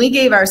 And we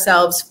gave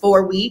ourselves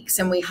 4 weeks,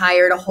 and we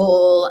hired a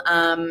whole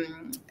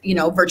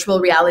virtual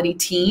reality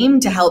team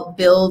to help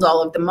build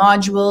all of the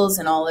modules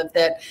and all of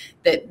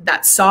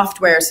that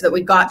software so that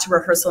we got to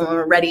rehearsal and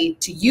we're ready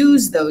to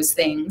use those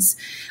things.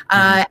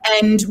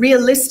 And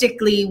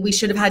realistically, we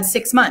should have had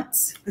 6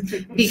 months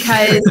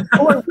because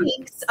 4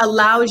 weeks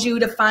allows you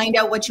to find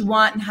out what you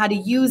want and how to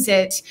use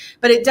it,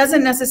 but it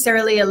doesn't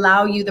necessarily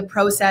allow you the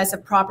process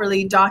of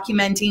properly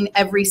documenting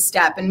every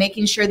step and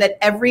making sure that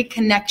every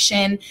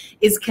connection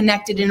is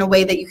connected in a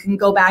way that you can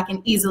go back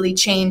and easily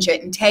change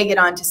it and tag it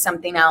onto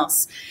something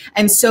else.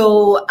 And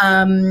so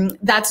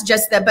that's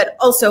just that, but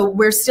also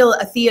we're still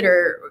a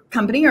theater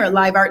company or a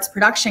live arts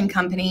production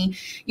company.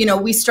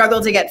 We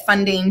struggle to get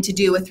funding to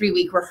do a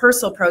 3-week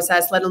rehearsal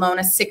process, let alone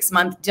a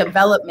 6-month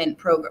development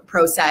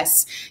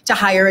process to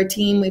hire a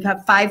team. We've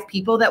had 5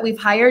 people that we've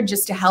hired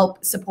just to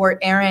help support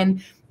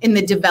Aaron in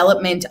the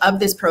development of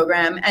this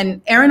program.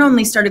 And Aaron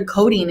only started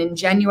coding in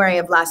January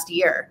of last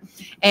year.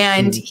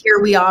 And here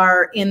we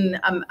are in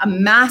a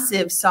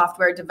massive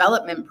software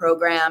development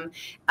program.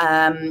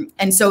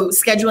 And so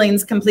scheduling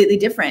is completely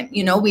different.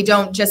 We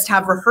don't just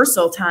have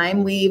rehearsal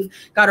time. We've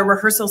got a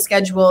rehearsal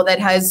schedule that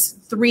has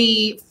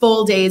 3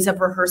 full days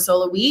of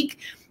rehearsal a week,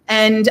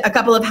 and a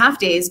couple of half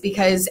days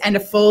and a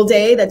full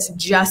day that's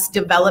just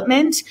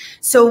development.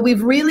 So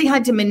we've really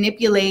had to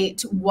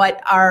manipulate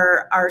what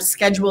our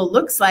schedule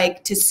looks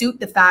like to suit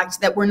the fact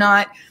that we're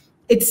not,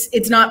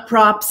 it's not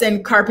props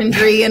and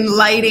carpentry and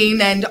lighting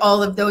and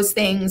all of those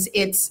things.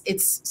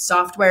 It's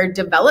software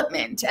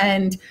development.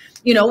 And,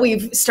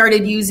 we've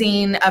started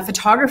using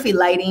photography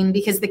lighting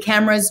because the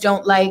cameras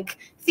don't like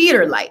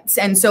theater lights.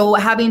 And so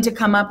having to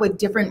come up with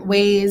different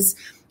ways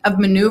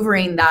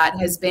maneuvering that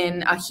has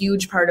been a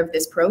huge part of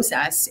this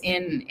process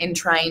in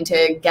trying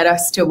to get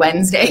us to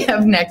Wednesday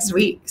of next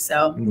week.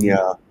 So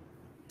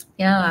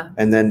yeah.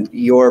 And then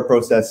your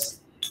process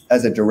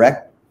as a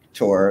director,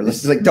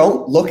 this is like,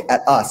 don't look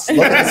at us,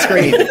 look at the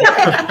screen.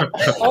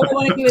 All I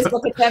want to do is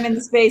look at them in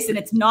the space, and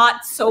it's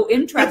not so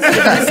interesting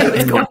to see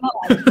what's going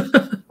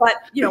on. But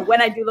you know,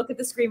 when I do look at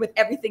the screen with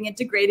everything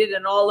integrated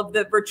and all of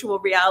the virtual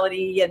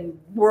reality and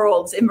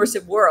worlds,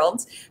 immersive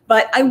worlds.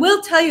 But I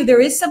will tell you, there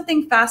is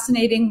something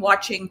fascinating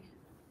watching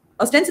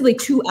ostensibly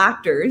two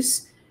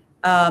actors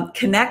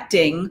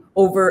connecting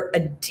over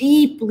a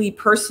deeply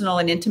personal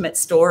and intimate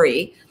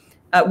story.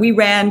 We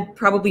ran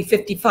probably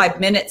 55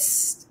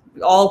 minutes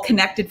all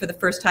connected for the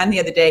first time the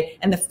other day.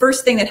 And the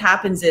first thing that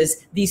happens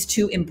is these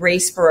two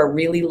embrace for a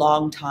really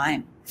long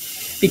time,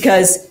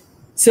 because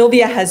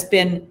Sylvia has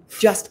been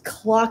just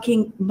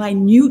clocking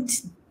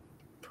minute,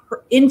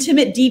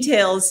 intimate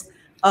details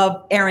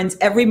of Aaron's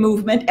every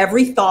movement,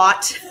 every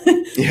thought.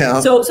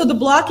 Yeah. So the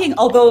blocking,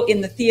 although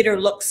in the theater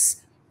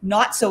looks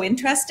not so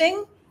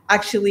interesting,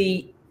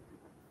 actually,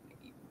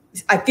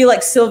 I feel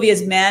like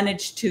Sylvia's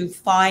managed to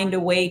find a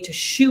way to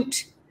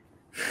shoot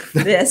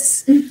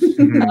this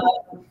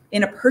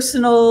in a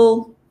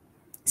personal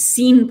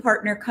scene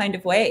partner kind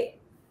of way.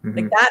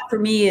 Like that for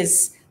me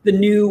is the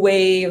new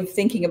way of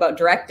thinking about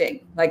directing.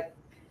 Like,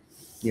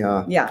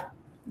 yeah.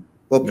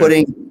 Well,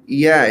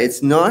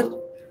 it's not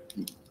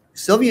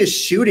Sylvia's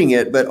shooting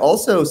it, but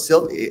also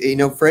you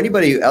know, for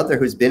anybody out there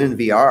who's been in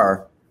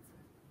VR,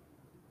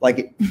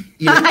 like,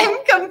 you know,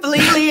 I'm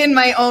completely in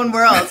my own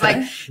world.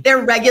 Like,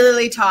 they're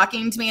regularly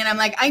talking to me and I'm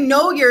like, I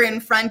know you're in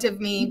front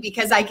of me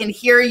because I can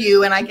hear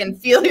you and I can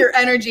feel your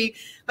energy,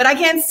 but I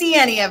can't see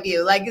any of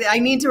you. Like, I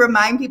need to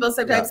remind people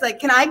sometimes, like,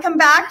 can I come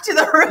back to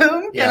the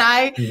room? Can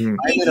I be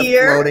I'm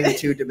here? in a floating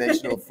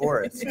two-dimensional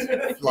forest,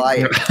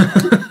 flying,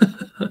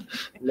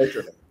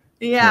 literally.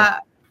 Yeah.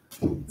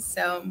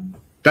 So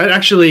that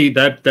actually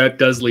that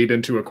does lead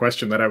into a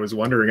question that I was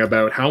wondering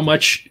about. How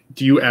much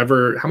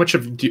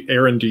of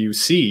Aaron do you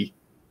see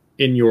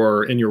in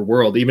your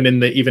world, even in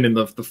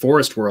the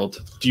forest world?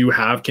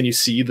 Can you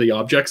see the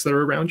objects that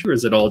are around you, or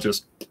is it all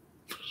just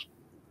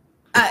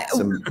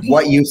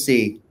what you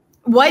see?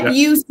 What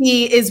you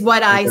see is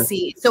what I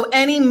see. So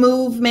any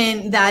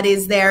movement that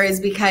is there is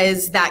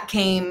because that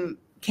came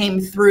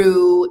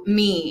through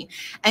me.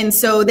 And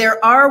so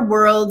there are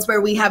worlds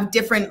where we have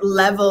different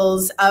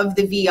levels of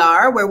the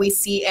VR where we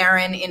see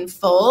Aaron in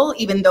full,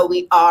 even though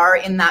we are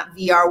in that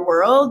VR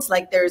world.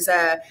 Like, there's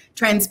a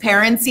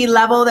transparency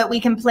level that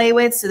we can play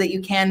with so that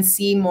you can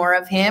see more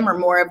of him or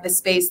more of the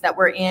space that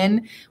we're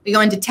in. We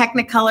go into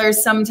technicolors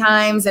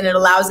sometimes, and it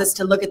allows us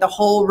to look at the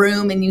whole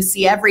room and you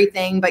see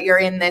everything, but you're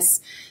in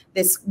this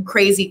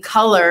crazy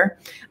color.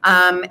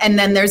 And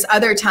then there's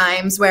other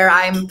times where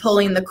I'm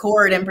pulling the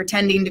cord and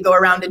pretending to go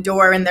around a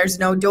door and there's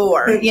no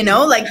door, you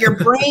know, like your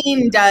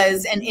brain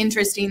does an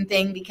interesting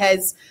thing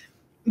because,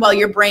 well,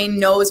 your brain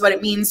knows what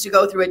it means to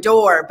go through a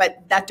door,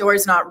 but that door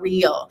is not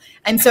real.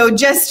 And so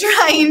just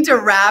trying to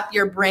wrap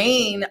your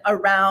brain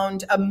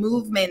around a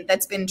movement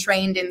that's been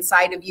trained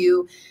inside of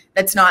you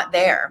that's not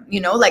there, you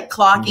know, like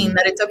clocking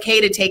that it's okay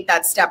to take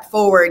that step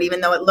forward,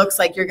 even though it looks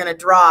like you're going to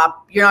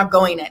drop, you're not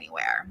going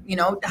anywhere, you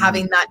know,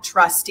 having that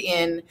trust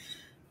in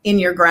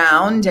your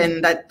ground,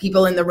 and that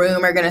people in the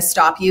room are going to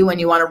stop you when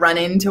you want to run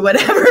into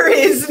whatever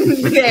is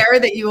there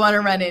that you want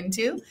to run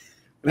into.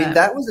 I mean,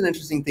 that was an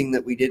interesting thing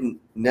that we didn't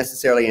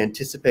necessarily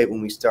anticipate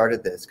when we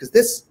started this, because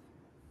this,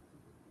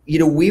 you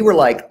know, we were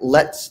like,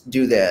 let's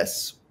do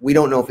this. We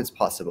don't know if it's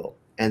possible.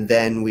 And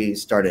then we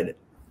started it.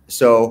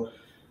 So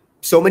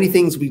many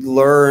things we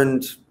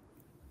learned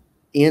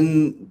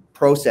in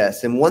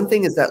process. And one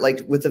thing is that,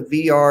 like, with a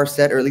VR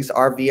set, or at least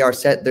our VR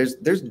set,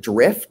 there's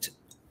drift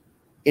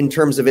in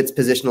terms of its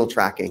positional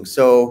tracking.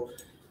 So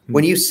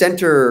when you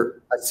center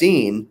a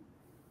scene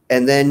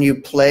and then you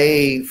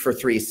play for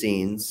 3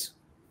 scenes,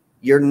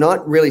 you're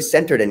not really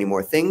centered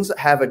anymore. Things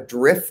have a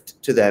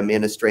drift to them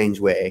in a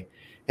strange way.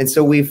 And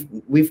so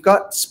we've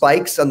got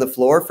spikes on the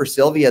floor for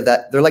Sylvia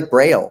that they're like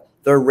Braille.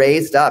 They're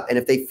raised up, and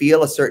if they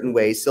feel a certain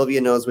way, Sylvia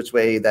knows which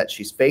way that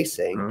she's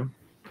facing.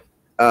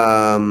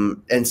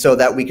 And so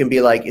that we can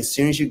be like, as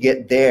soon as you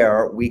get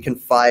there, we can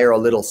fire a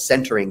little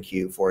centering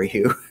cue for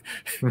you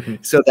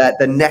so that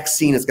the next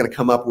scene is going to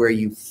come up where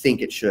you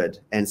think it should,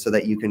 and so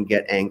that you can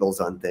get angles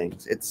on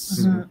things.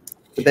 It's a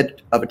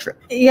bit of a trip.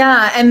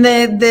 Yeah, and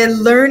the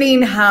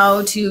learning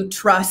how to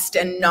trust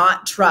and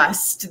not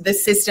trust the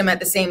system at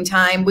the same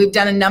time. We've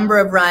done a number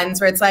of runs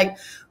where it's like,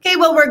 okay,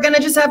 well, we're going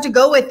to just have to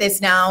go with this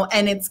now.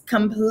 And it's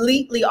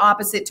completely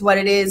opposite to what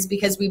it is,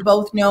 because we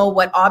both know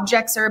what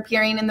objects are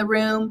appearing in the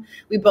room.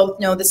 We both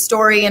know the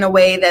story in a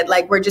way that,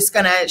 like, we're just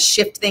going to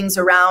shift things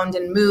around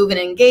and move and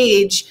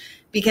engage,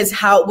 because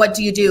what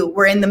do you do?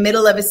 We're in the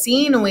middle of a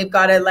scene and we've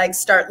got to, like,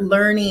 start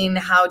learning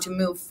how to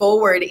move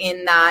forward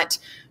in that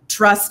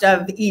trust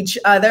of each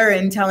other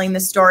and telling the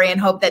story,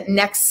 and hope that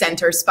next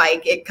center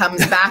spike, it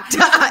comes back to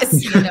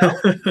us, you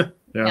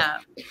know?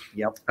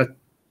 Yep.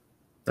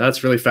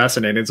 That's really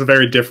fascinating. It's a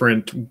very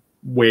different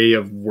way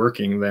of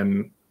working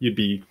than you'd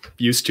be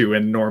used to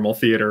in normal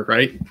theater,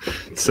 right?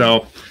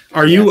 So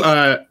are you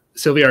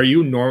Sylvia, are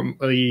you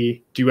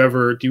normally, do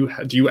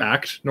you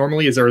act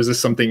normally? Is this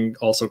something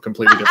also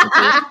completely different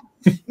for you?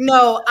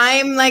 No,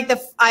 I'm like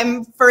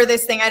I'm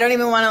furthest thing. I don't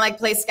even want to like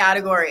place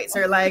categories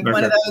or like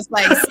one of those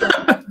like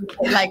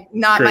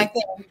not Great. my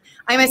thing.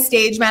 I'm a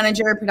stage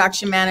manager,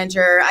 production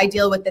manager. I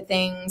deal with the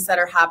things that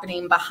are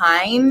happening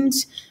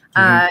behind.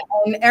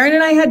 And Aaron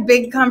and I had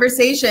big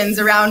conversations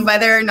around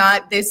whether or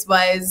not this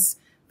was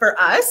for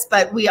us,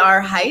 but we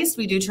are HEiST.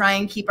 We do try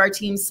and keep our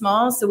team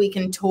small so we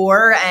can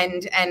tour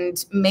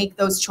and make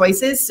those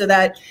choices so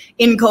that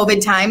in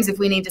COVID times, if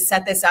we need to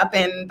set this up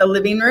in the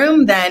living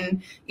room,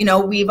 then, you know,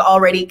 we've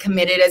already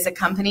committed as a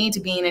company to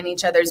being in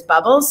each other's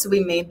bubbles. So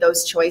we made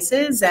those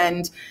choices.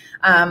 And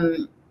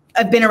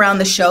I've been around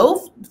the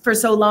show for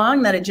so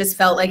long that it just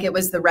felt like it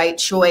was the right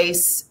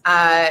choice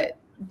to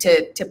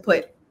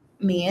put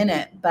me in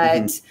it.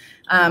 But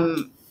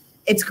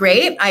it's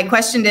great. I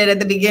questioned it at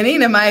the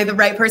beginning. Am I the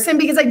right person?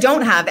 Because I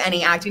don't have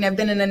any acting. I've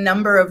been in a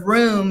number of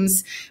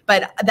rooms,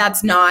 but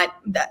that's not,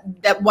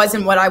 that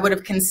wasn't what I would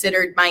have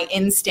considered my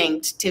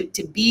instinct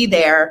to be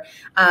there.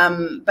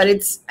 But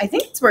I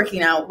think it's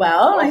working out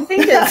well. I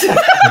think it's.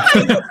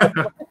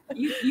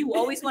 You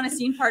always want a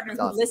scene partner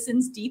who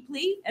listens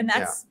deeply, and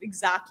that's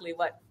exactly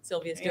what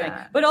Sylvia's doing.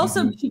 But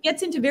also she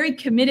gets into very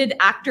committed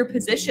actor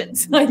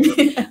positions, like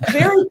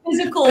very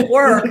physical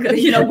work.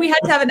 You know, we had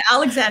to have an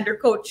Alexander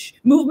coach,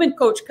 movement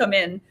coach come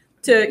in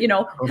to, you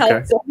know,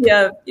 help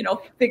Sylvia, you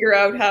know, figure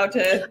out how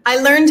to. I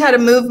learned how to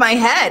move my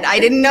head. I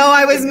didn't know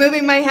I was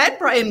moving my head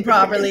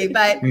properly,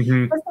 but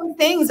for some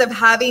things of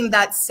having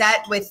that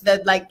set with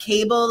the like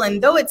cable,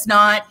 and though it's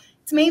not,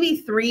 it's maybe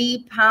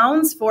 3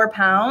 pounds, 4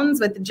 pounds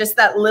with just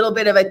that little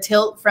bit of a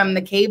tilt from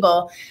the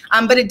cable.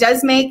 But it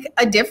does make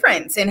a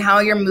difference in how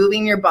you're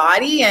moving your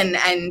body and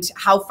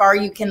how far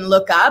you can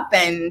look up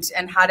and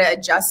how to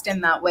adjust in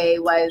that way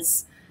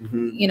was,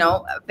 you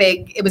know,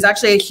 it was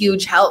actually a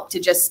huge help to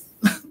just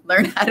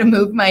learn how to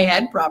move my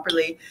head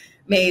properly.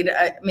 Made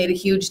a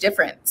huge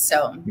difference.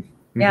 So,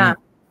 yeah.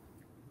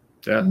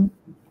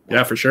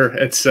 Yeah, for sure.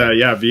 It's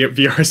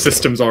VR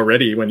systems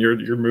already, when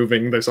you're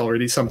moving, there's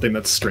already something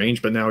that's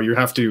strange, but now you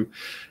have to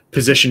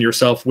position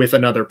yourself with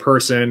another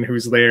person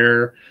who's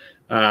there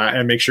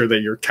and make sure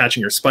that you're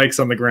catching your spikes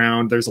on the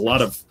ground. There's a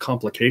lot of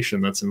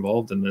complication that's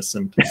involved in this,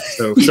 and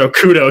so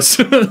kudos.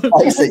 Spikes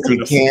that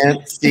you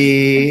can't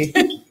see.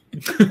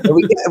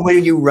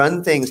 When you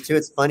run things too,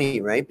 it's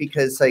funny, right?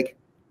 Because like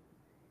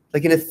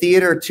in a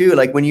theater too,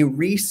 like when you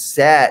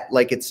reset,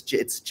 like it's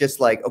just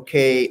like,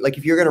 okay, like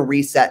if you're going to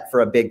reset for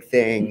a big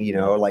thing, you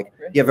know, like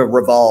you have a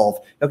revolve,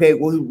 okay,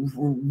 we'll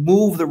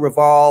move the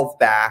revolve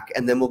back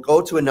and then we'll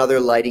go to another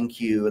lighting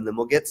cue and then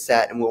we'll get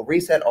set and we'll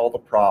reset all the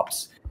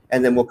props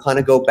and then we'll kind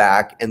of go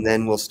back and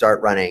then we'll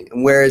start running.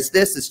 And whereas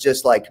this is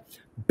just like,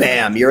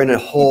 bam, you're in a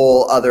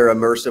whole other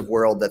immersive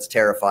world that's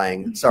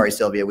terrifying. Sorry,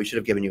 Sylvia, we should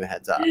have given you a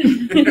heads up.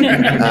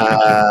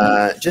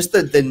 Just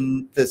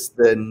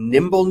the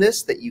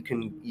nimbleness that you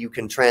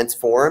can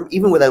transform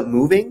even without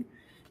moving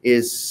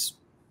it's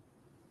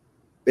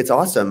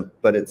awesome,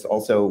 but it's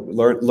also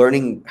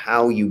learning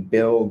how you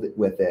build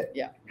with it.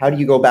 Yeah. How do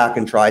you go back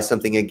and try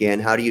something again?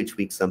 How do you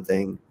tweak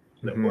something?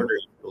 The order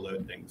you have to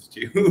load things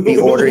too. The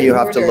order you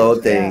have to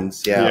load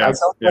things. Yeah. I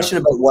saw a question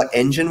Yeah. about what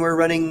engine we're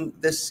running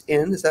this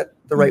in. Is that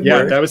the right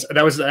word? That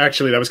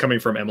was coming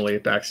from Emily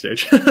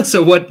backstage.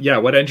 So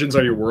what engines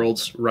are your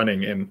worlds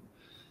running in?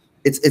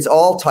 It's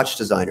all Touch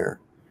Designer.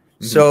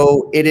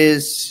 So it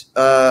is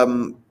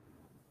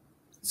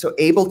so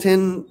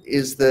Ableton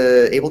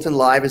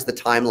Live is the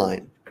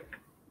timeline.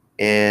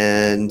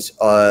 And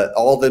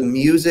all the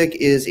music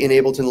is in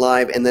Ableton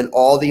Live, and then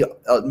all the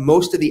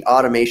most of the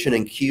automation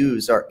and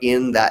cues are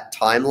in that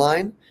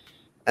timeline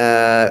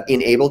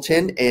in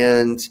Ableton.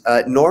 And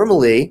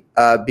normally,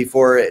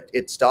 before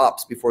it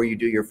stops, before you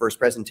do your first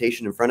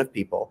presentation in front of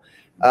people,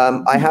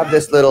 I have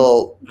this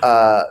little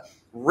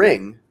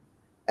ring,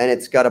 and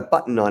it's got a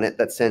button on it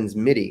that sends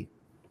MIDI.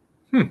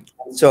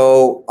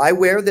 So I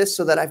wear this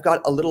so that I've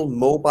got a little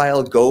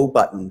mobile go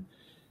button.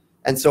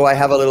 And so I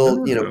have a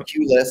little,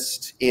 cue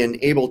list in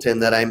Ableton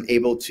that I'm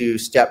able to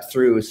step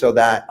through so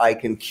that I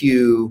can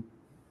cue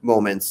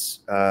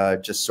moments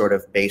just sort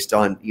of based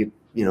on,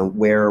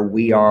 where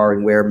we are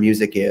and where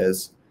music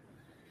is.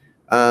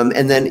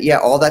 And then,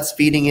 all that's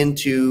feeding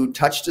into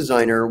Touch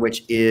Designer,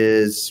 which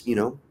is,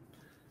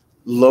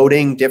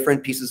 loading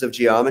different pieces of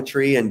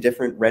geometry and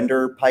different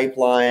render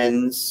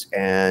pipelines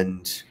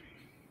and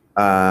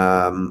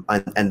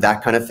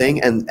that kind of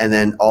thing. And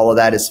then all of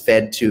that is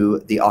fed to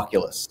the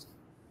Oculus.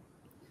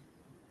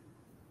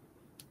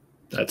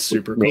 That's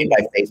super cool. Made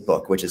by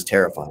Facebook, which is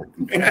terrifying.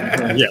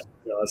 Yeah,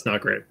 no, that's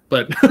not great.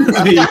 But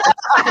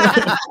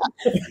that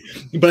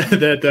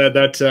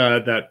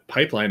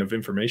pipeline of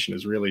information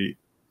is really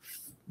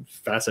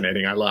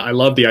fascinating. I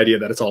love the idea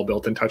that it's all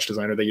built in Touch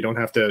Designer, that you don't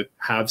have to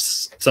have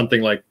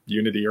something like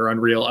Unity or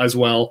Unreal as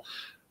well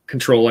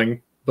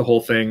controlling the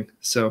whole thing.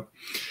 So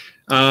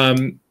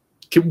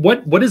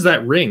what is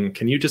that ring?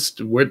 Can you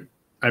just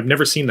I've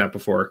never seen that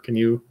before. Can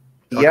you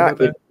talk about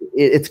that?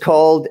 It's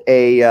called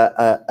a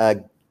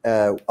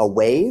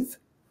wave,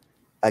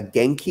 a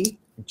Genki,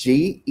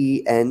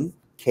 Genki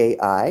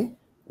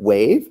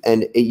wave,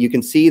 and you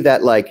can see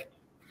that like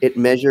it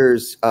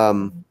measures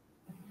pan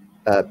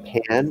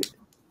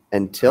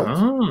and tilt.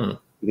 Ah.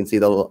 You can see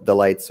the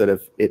light sort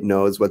of, it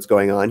knows what's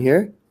going on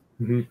here.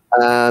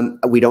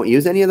 Mm-hmm. We don't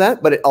use any of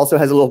that, but it also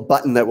has a little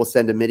button that will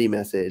send a MIDI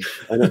message,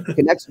 and it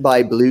connects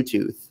by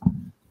Bluetooth.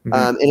 Mm-hmm.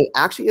 And it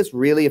actually is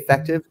really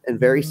effective and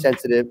very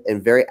sensitive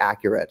and very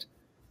accurate.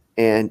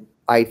 And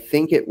I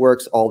think it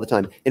works all the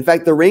time. In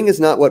fact, the Ring is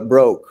not what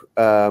broke.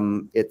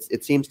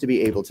 It seems to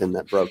be Ableton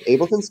that broke.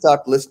 Ableton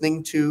stopped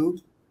listening to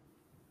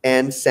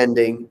and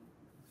sending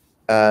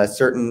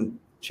certain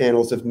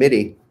channels of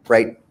MIDI,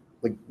 right,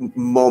 like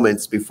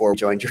moments before we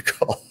joined your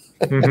call.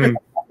 Mm-hmm.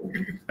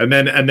 And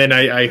then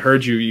I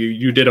heard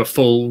you did a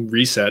full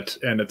reset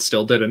and it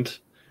still didn't.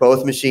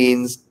 Both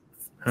machines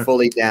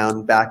fully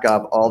down, back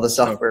up, all the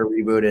software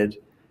rebooted.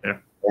 Yeah.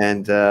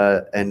 And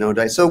no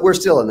dice. So we're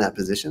still in that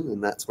position,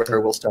 and that's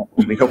where we'll stop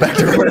when we go back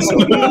to work.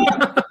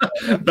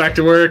 Back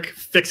to work,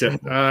 fix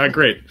it.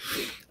 Great.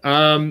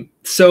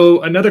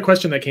 So another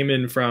question that came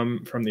in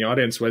from the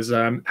audience was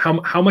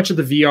how much of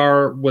the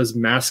VR was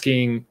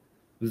masking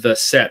the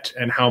set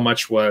and how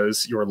much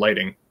was your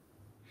lighting?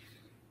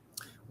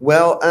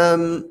 Well,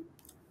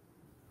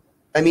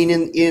 I mean,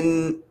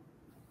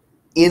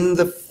 in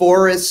the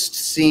forest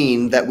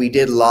scene that we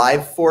did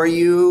live for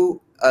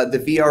you, the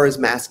VR is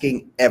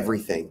masking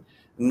everything.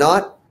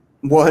 Not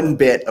one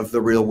bit of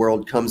the real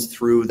world comes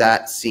through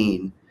that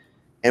scene.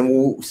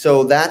 And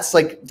so that's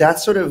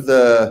sort of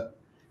the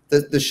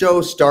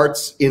show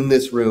starts in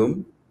this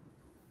room,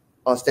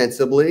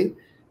 ostensibly,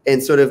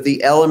 and sort of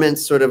the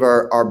elements sort of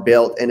are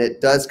built, and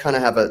it does kind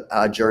of have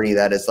a journey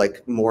that is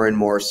like more and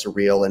more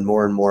surreal and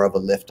more of a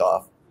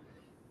liftoff.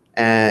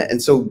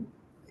 And so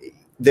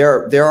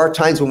there are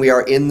times when we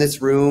are in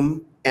this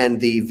room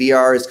and the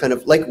VR is kind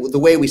of like the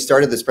way we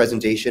started this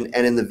presentation,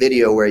 and in the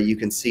video where you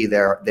can see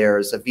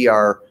there's a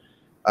VR,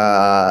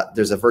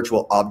 there's a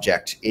virtual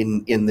object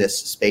in this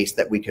space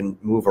that we can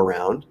move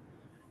around.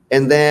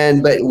 And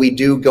then, but we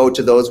do go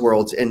to those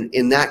worlds. And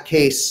in that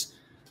case,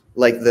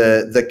 like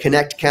the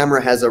Kinect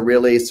camera has a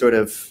really sort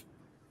of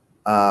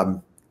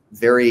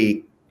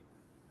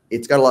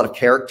it's got a lot of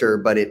character,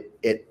 but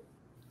it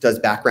does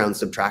background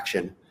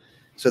subtraction.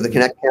 So the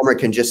Kinect camera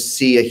can just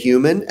see a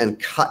human and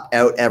cut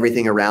out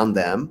everything around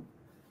them.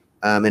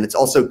 And it's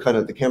also kind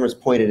of, the camera's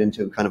pointed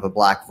into kind of a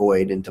black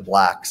void, into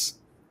blacks.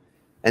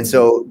 And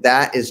so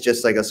that is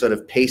just like a sort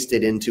of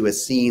pasted into a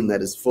scene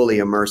that is fully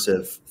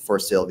immersive for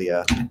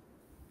Sylvia.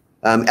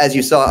 As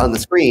you saw on the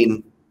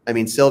screen, I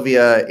mean,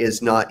 Sylvia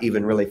is not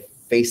even really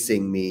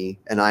facing me,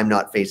 and I'm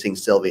not facing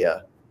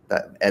Sylvia.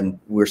 And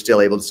we're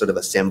still able to sort of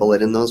assemble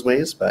it in those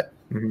ways. But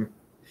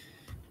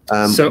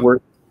so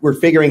we're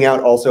figuring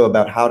out also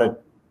about how to,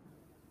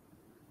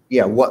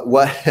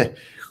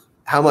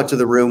 how much of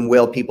the room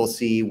will people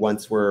see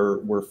once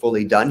we're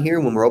fully done here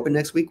when we're open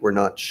next week? We're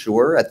not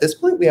sure. At this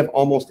point, we have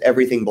almost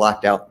everything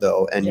blacked out,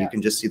 though, and you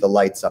can just see the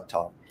lights up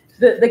top.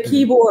 The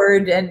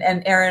keyboard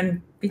and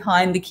Aaron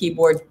behind the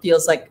keyboard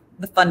feels like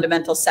the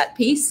fundamental set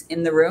piece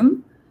in the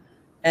room,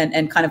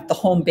 and kind of the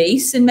home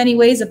base in many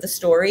ways of the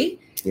story.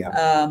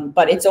 Yeah.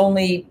 But it's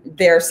only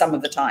there some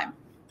of the time.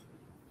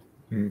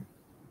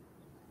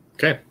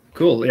 Okay,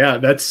 cool. Yeah,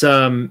 that's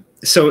so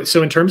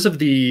in terms of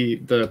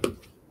the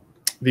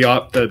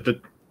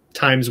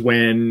times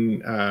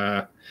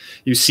when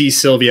you see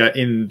Sylvia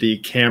in the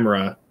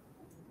camera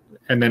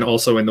and then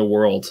also in the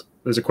world.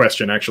 There's a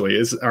question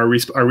actually.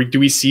 Do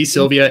we see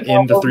Sylvia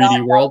in the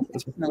 3D world?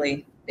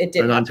 Intentionally. It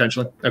did not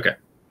intentionally. Okay.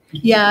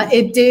 Yeah,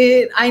 it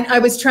did. I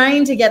was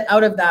trying to get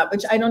out of that,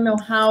 which I don't know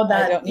how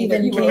that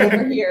even came.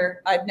 Over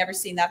here. I've never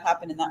seen that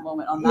happen in that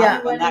moment on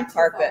that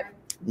carpet.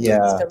 Yeah,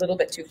 it's a little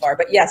bit too far,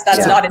 but yes,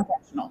 that's not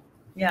intentional.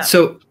 Yeah.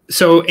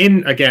 So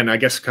in, again, I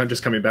guess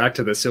just coming back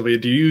to this, Sylvia,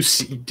 do you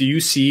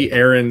see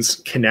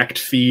Aaron's Kinect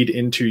feed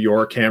into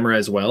your camera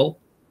as well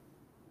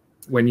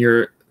when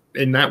you're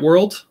in that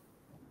world?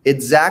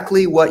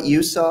 Exactly what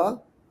you saw.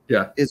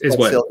 Yeah, is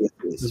what Sylvia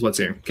sees. Is what's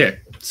seeing. Okay,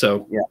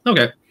 so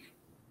okay.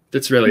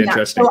 That's really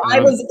interesting. So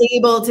I was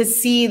able to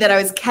see that I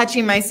was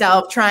catching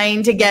myself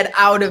trying to get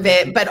out of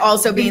it, but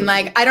also being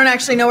like, I don't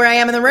actually know where I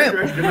am in the room.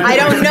 I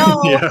don't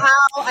know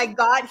how I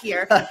got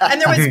here. And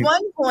there was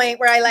one point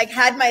where I like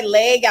had my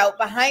leg out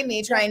behind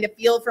me trying to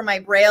feel for my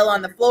braille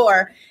on the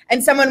floor,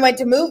 and someone went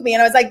to move me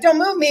and I was like, don't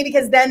move me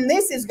because then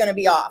this is going to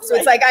be off. So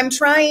it's like I'm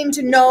trying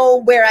to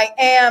know where I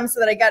am so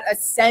that I got a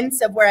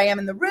sense of where I am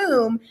in the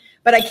room,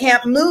 but I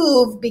can't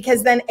move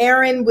because then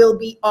Aaron will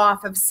be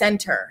off of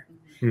center.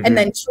 And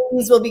then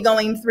trees will be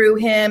going through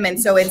him. And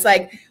so it's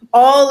like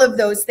all of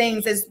those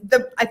things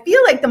I feel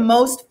like the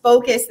most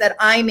focus that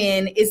I'm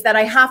in is that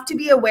I have to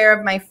be aware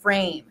of my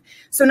frame.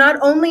 So not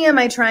only am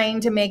I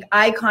trying to make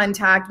eye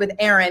contact with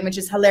Aaron, which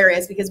is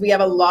hilarious because we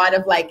have a lot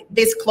of like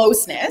this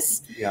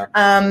closeness,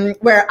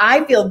 where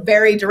I feel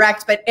very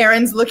direct, but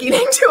Aaron's looking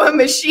into a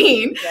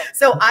machine.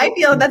 So I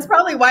feel that's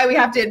probably why we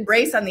have to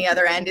embrace on the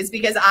other end, is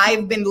because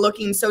I've been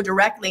looking so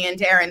directly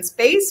into Aaron's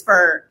face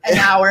for an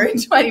hour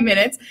and 20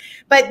 minutes.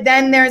 But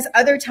then there's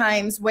other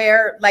times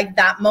where, like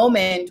that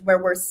moment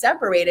where we're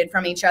separated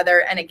from each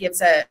other and it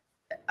gives a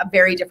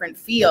very different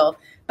feel.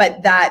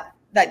 But that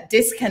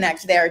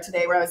disconnect there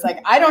today where I was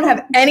like, I don't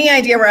have any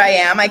idea where I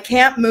am. I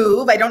can't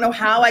move. I don't know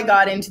how I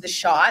got into the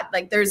shot.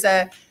 Like there's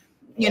a,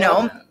 you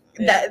know,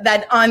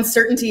 that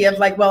uncertainty of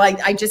like, well,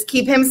 I just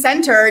keep him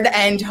centered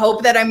and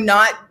hope that I'm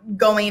not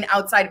going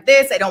outside of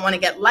this. I don't want to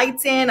get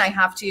lights in. I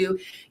have to,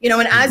 you know,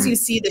 and as you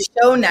see the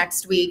show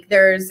next week,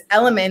 there's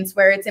elements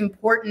where it's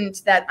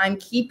important that I'm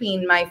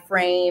keeping my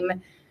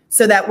frame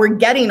so that we're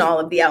getting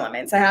all of the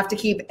elements. I have to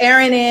keep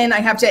Aaron in.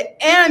 I have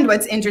to, and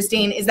what's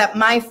interesting is that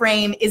my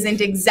frame isn't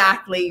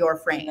exactly your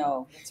frame.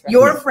 No, that's right.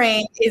 Your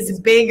frame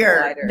is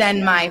bigger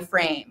than my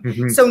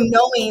frame. So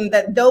knowing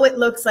that though it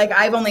looks like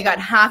I've only got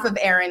half of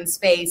Aaron's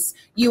face,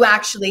 you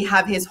actually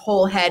have his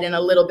whole head and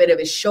a little bit of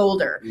his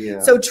shoulder.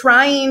 So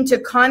trying to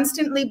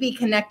constantly be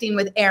connecting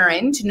with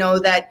Aaron to know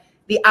that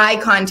the eye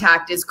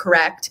contact is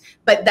correct,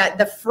 but that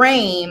the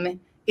frame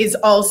is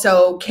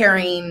also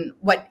carrying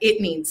what it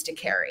needs to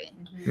carry.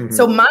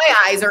 So my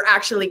eyes are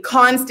actually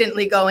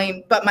constantly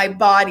going, but my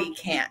body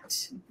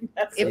can't,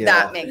 if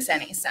that makes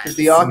any sense.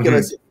 The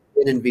Oculus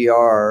in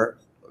VR,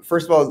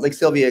 first of all, like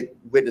Sylvia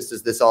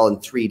witnesses this all in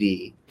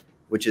 3D,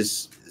 which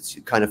is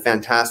kind of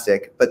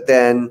fantastic. But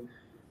then,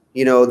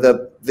 you know,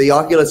 the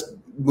Oculus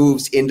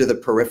moves into the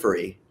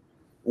periphery,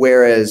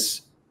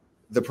 whereas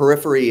the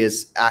periphery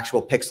is actual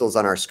pixels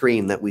on our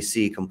screen that we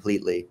see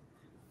completely.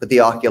 But the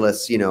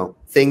Oculus, you know,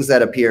 things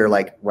that appear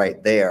like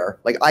right there,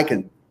 like I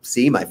can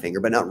see my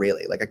finger, but not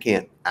really. Like I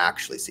can't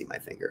actually see my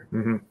finger.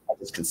 I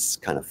just can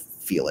kind of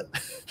feel it.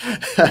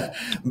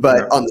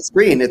 But on the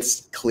screen,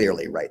 it's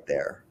clearly right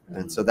there.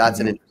 And so that's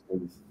an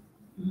interesting,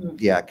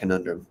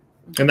 conundrum.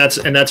 And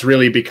that's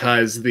really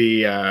because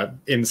the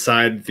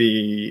inside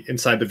the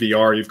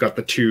VR, you've got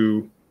the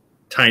two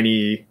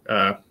tiny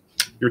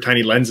your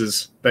tiny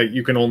lenses that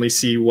you can only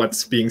see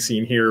what's being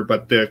seen here,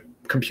 but the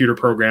computer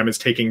program is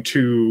taking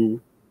two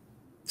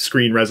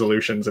screen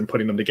resolutions and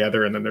putting them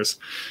together, and then there's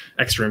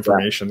extra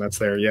information that's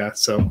there.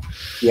 So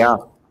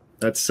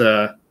that's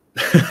this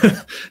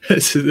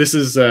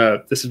has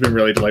been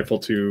really delightful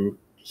to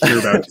hear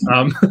about.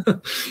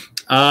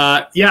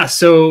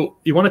 So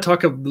you want to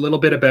talk a little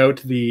bit about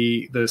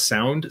the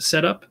sound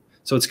setup?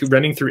 So it's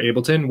running through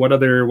Ableton. What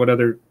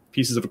other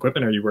pieces of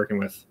equipment are you working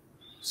with?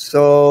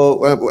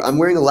 So I'm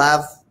wearing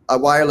a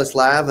wireless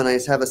lav, and I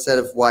have a set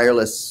of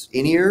wireless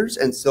in-ears,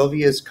 and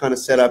Sylvia's kind of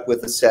set up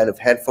with a set of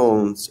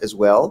headphones as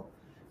well.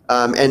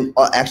 And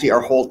actually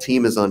our whole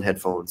team is on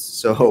headphones.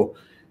 So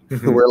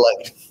we're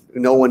like,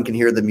 no one can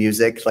hear the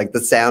music. Like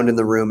the sound in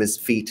the room is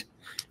feet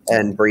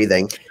and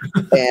breathing.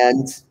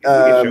 And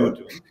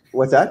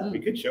what's that? We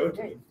could show it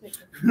to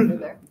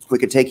you. We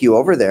could take you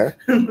over there.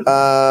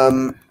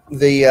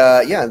 Maybe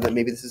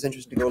this is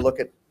interesting to go look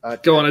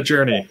at. Go on a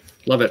journey.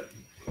 Love it.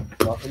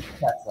 Welcome to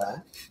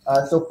Tesla.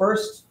 So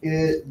first,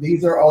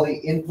 these are all the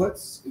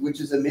inputs,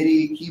 which is a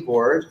MIDI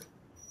keyboard,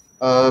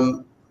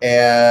 and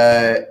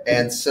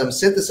some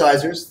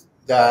synthesizers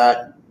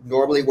that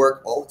normally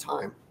work all the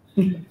time,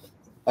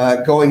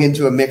 going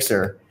into a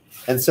mixer.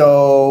 And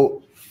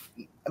so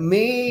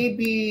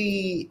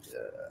maybe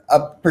a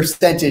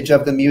percentage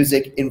of the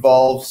music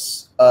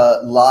involves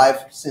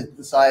live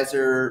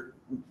synthesizer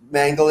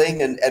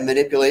mangling and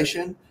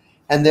manipulation.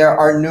 And there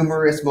are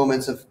numerous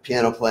moments of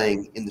piano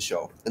playing in the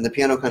show. And the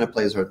piano kind of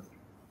plays an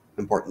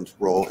important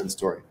role in the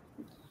story.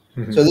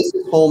 So this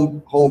is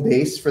home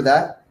base for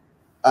that.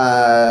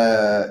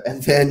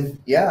 And then,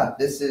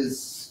 this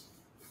is,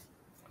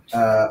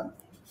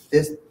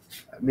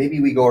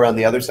 maybe we go around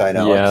the other side,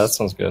 Alex. Yeah, that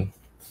sounds good.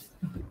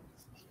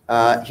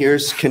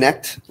 Here's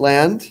Connect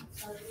land.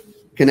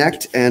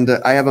 Connect, and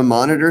I have a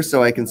monitor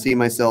so I can see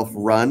myself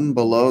run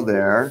below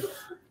there.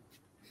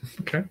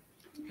 Okay.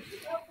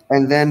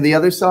 And then the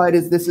other side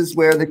is this is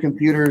where the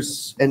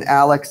computers and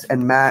Alex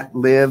and Matt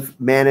live,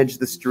 manage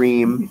the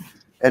stream,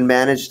 and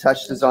manage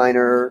Touch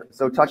Designer.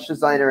 So Touch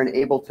Designer and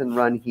Ableton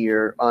run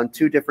here on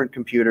two different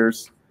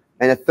computers,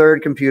 and a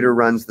third computer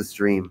runs the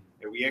stream.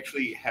 We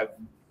actually have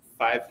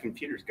 5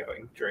 computers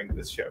going during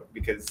this show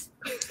because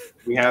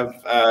we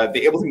have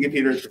the Ableton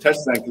computer, the Touch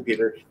Design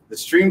computer, the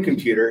stream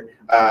computer.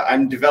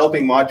 I'm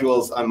developing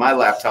modules on my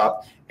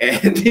laptop,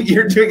 and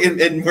you're doing it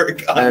in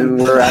work on. And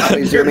we're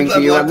actually zooming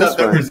to you on this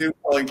one. We're Zoom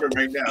calling from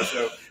right now.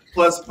 So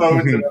plus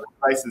phones and other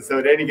devices. So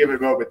at any given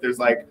moment,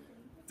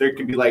 there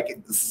can be like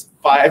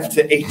 5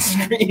 to 8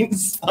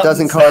 screens.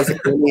 Doesn't cause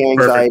any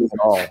anxiety at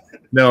all.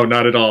 No,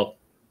 not at all.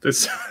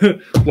 This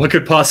what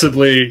could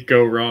possibly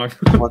go wrong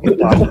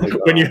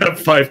when you have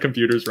 5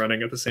 computers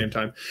running at the same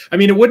time? I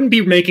mean, it wouldn't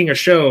be making a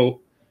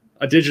show,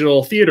 a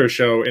digital theater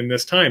show in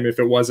this time if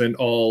it wasn't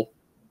all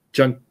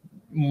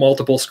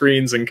multiple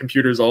screens and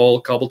computers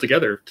all cobbled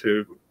together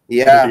to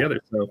Yeah. together.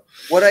 So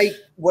what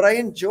I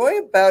enjoy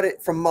about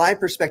it from my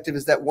perspective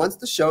is that once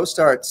the show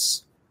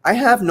starts, I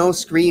have no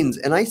screens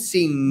and I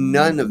see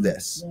none of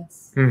this.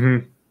 Yes.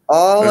 mm-hmm.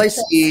 All I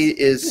see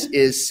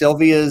is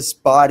Sylvia's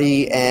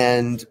body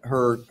and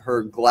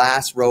her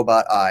glass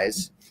robot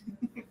eyes,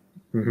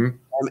 Mm-hmm.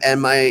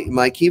 and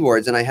my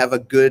keyboards, and I have a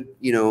good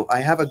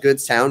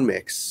sound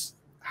mix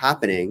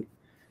happening,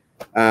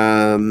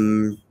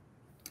 and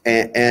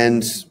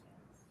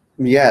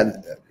yeah,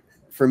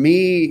 for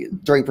me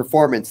during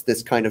performance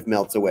this kind of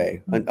melts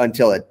away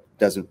until it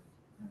doesn't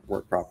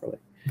work properly.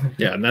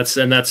 Yeah, and that's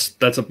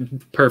a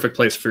perfect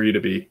place for you to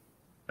be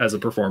as a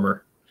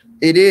performer.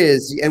 It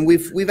is, and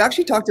we've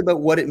actually talked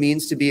about what it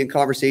means to be in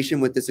conversation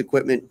with this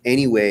equipment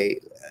anyway.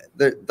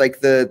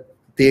 The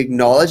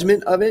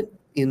acknowledgement of it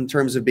in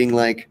terms of being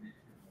like,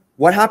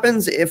 what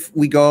happens if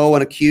we go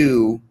on a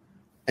cue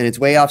and it's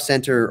way off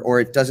center,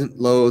 or it doesn't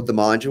load the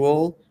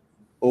module,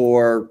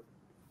 or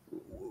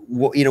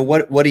what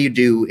do you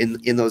do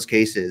in those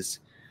cases?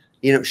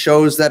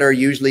 Shows that are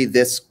usually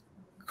this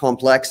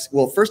complex.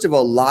 Well, first of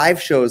all, live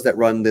shows that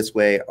run this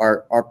way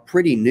are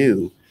pretty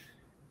new.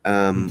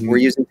 We're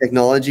using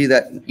technology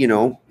that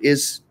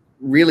is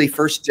really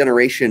first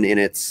generation in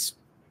its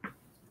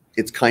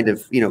kind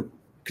of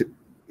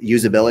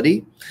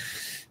usability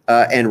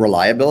and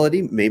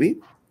reliability, maybe.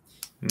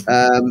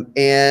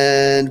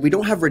 And we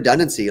don't have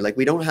redundancy. Like,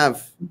 we don't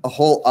have a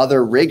whole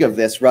other rig of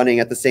this running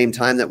at the same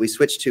time that we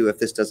switch to if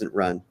this doesn't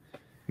run.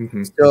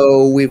 Mm-hmm.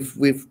 So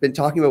we've been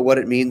talking about what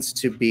it means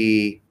to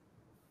be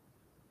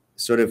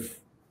sort of,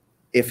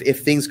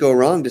 if things go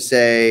wrong, to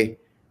say,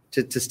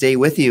 to stay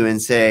with you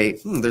and say,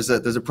 there's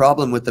a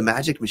problem with the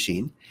magic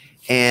machine,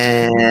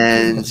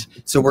 and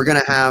so we're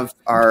gonna have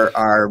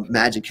our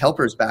magic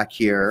helpers back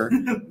here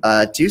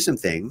do some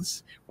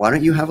things. Why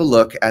don't you have a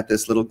look at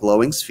this little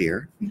glowing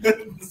sphere,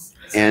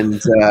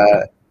 and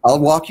I'll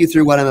walk you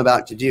through what I'm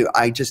about to do.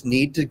 I just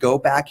need to go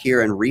back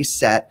here and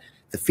reset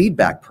the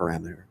feedback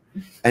parameter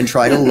and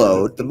try to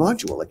load the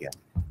module again.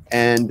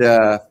 And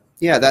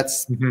yeah,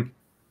 that's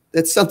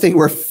something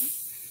we're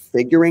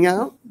figuring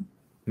out.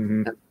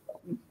 Mm-hmm.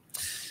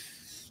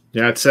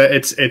 Yeah, it's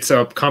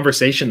a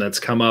conversation that's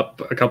come up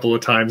a couple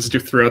of times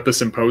throughout the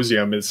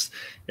symposium. Is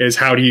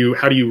how do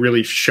you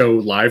really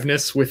show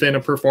liveness within a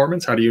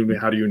performance? How do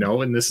you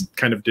know in this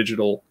kind of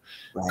digital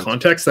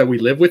context that we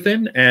live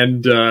within?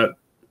 And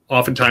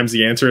oftentimes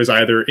the answer is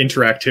either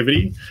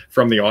interactivity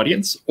from the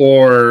audience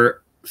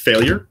or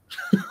failure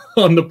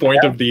on the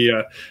point of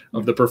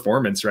the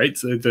performance, right?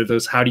 So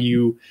those how do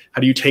you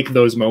take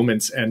those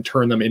moments and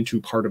turn them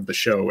into part of the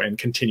show and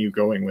continue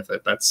going with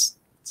it? That's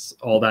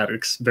all that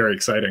very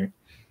exciting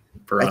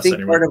for us. I think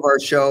anyway. Part of our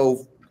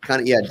show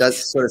kind of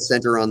does sort of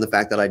center on the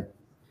fact that I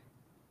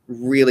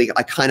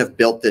kind of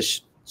built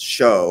this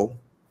show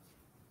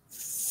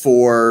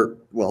for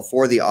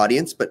the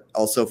audience, but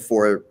also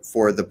for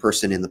the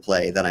person in the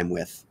play that I'm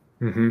with.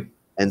 Mm-hmm.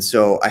 And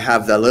so I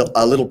have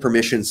a little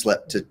permission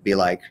slip to be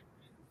like,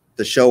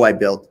 the show I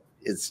built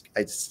it's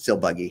still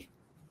buggy.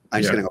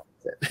 I'm just gonna go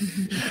with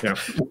it. Yeah.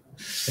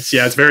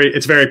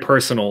 It's very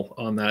personal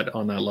on that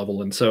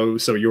level, and so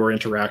your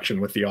interaction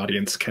with the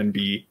audience can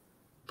be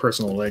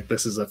personal. Like,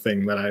 this is a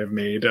thing that I have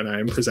made and I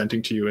am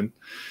presenting to you, and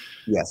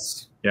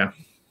yes, yeah,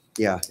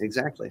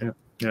 exactly.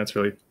 Yeah, it's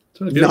really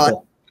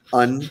beautiful.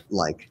 Not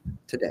unlike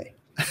today.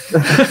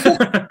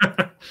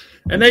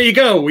 And there you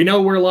go. We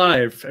know we're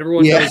live.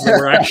 Everyone knows that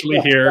we're actually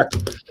here.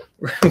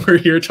 We're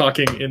here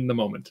talking in the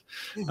moment.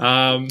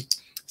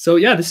 So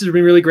yeah, this has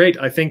been really great.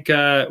 I think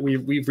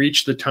we've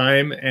reached the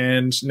time,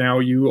 and now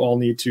you all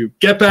need to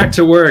get back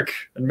to work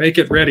and make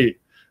it ready.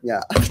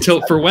 Yeah.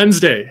 For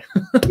Wednesday.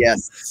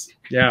 Yes.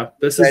 Yeah.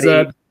 This ready.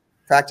 Is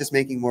practice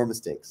making more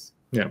mistakes.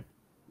 Yeah.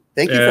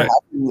 Thank you for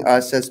having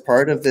us as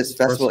part of this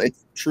festival.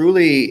 It's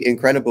truly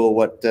incredible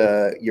what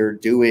you're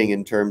doing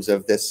in terms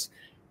of this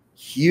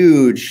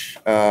huge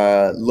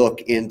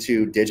look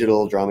into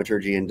digital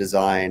dramaturgy and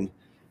design.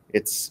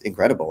 It's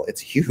incredible.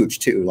 It's huge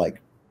too, like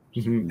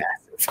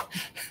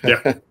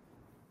massive.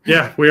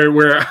 Yeah.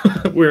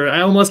 We're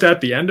almost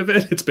at the end of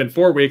it. It's been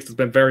 4 weeks. It's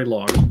been very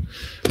long,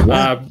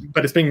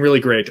 but it's been really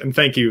great. And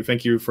thank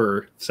you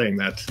for saying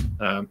that.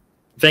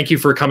 Thank you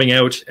for coming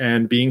out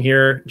and being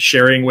here,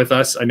 sharing with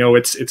us. I know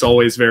it's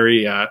always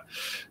very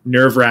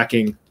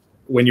nerve-wracking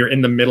when you're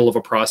in the middle of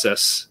a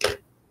process,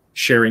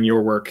 sharing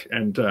your work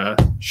and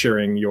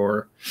sharing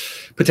your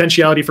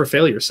potentiality for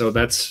failure. So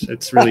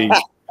it's really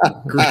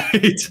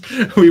great.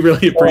 We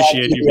really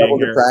appreciate you being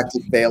here. To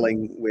practice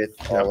failing with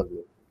all of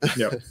you.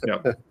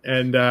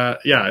 And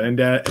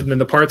then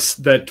the parts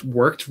that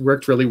worked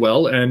really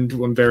well, and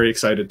I'm very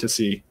excited to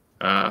see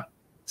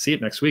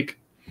it next week.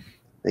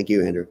 Thank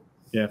you, Andrew.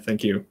 Yeah,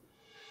 thank you.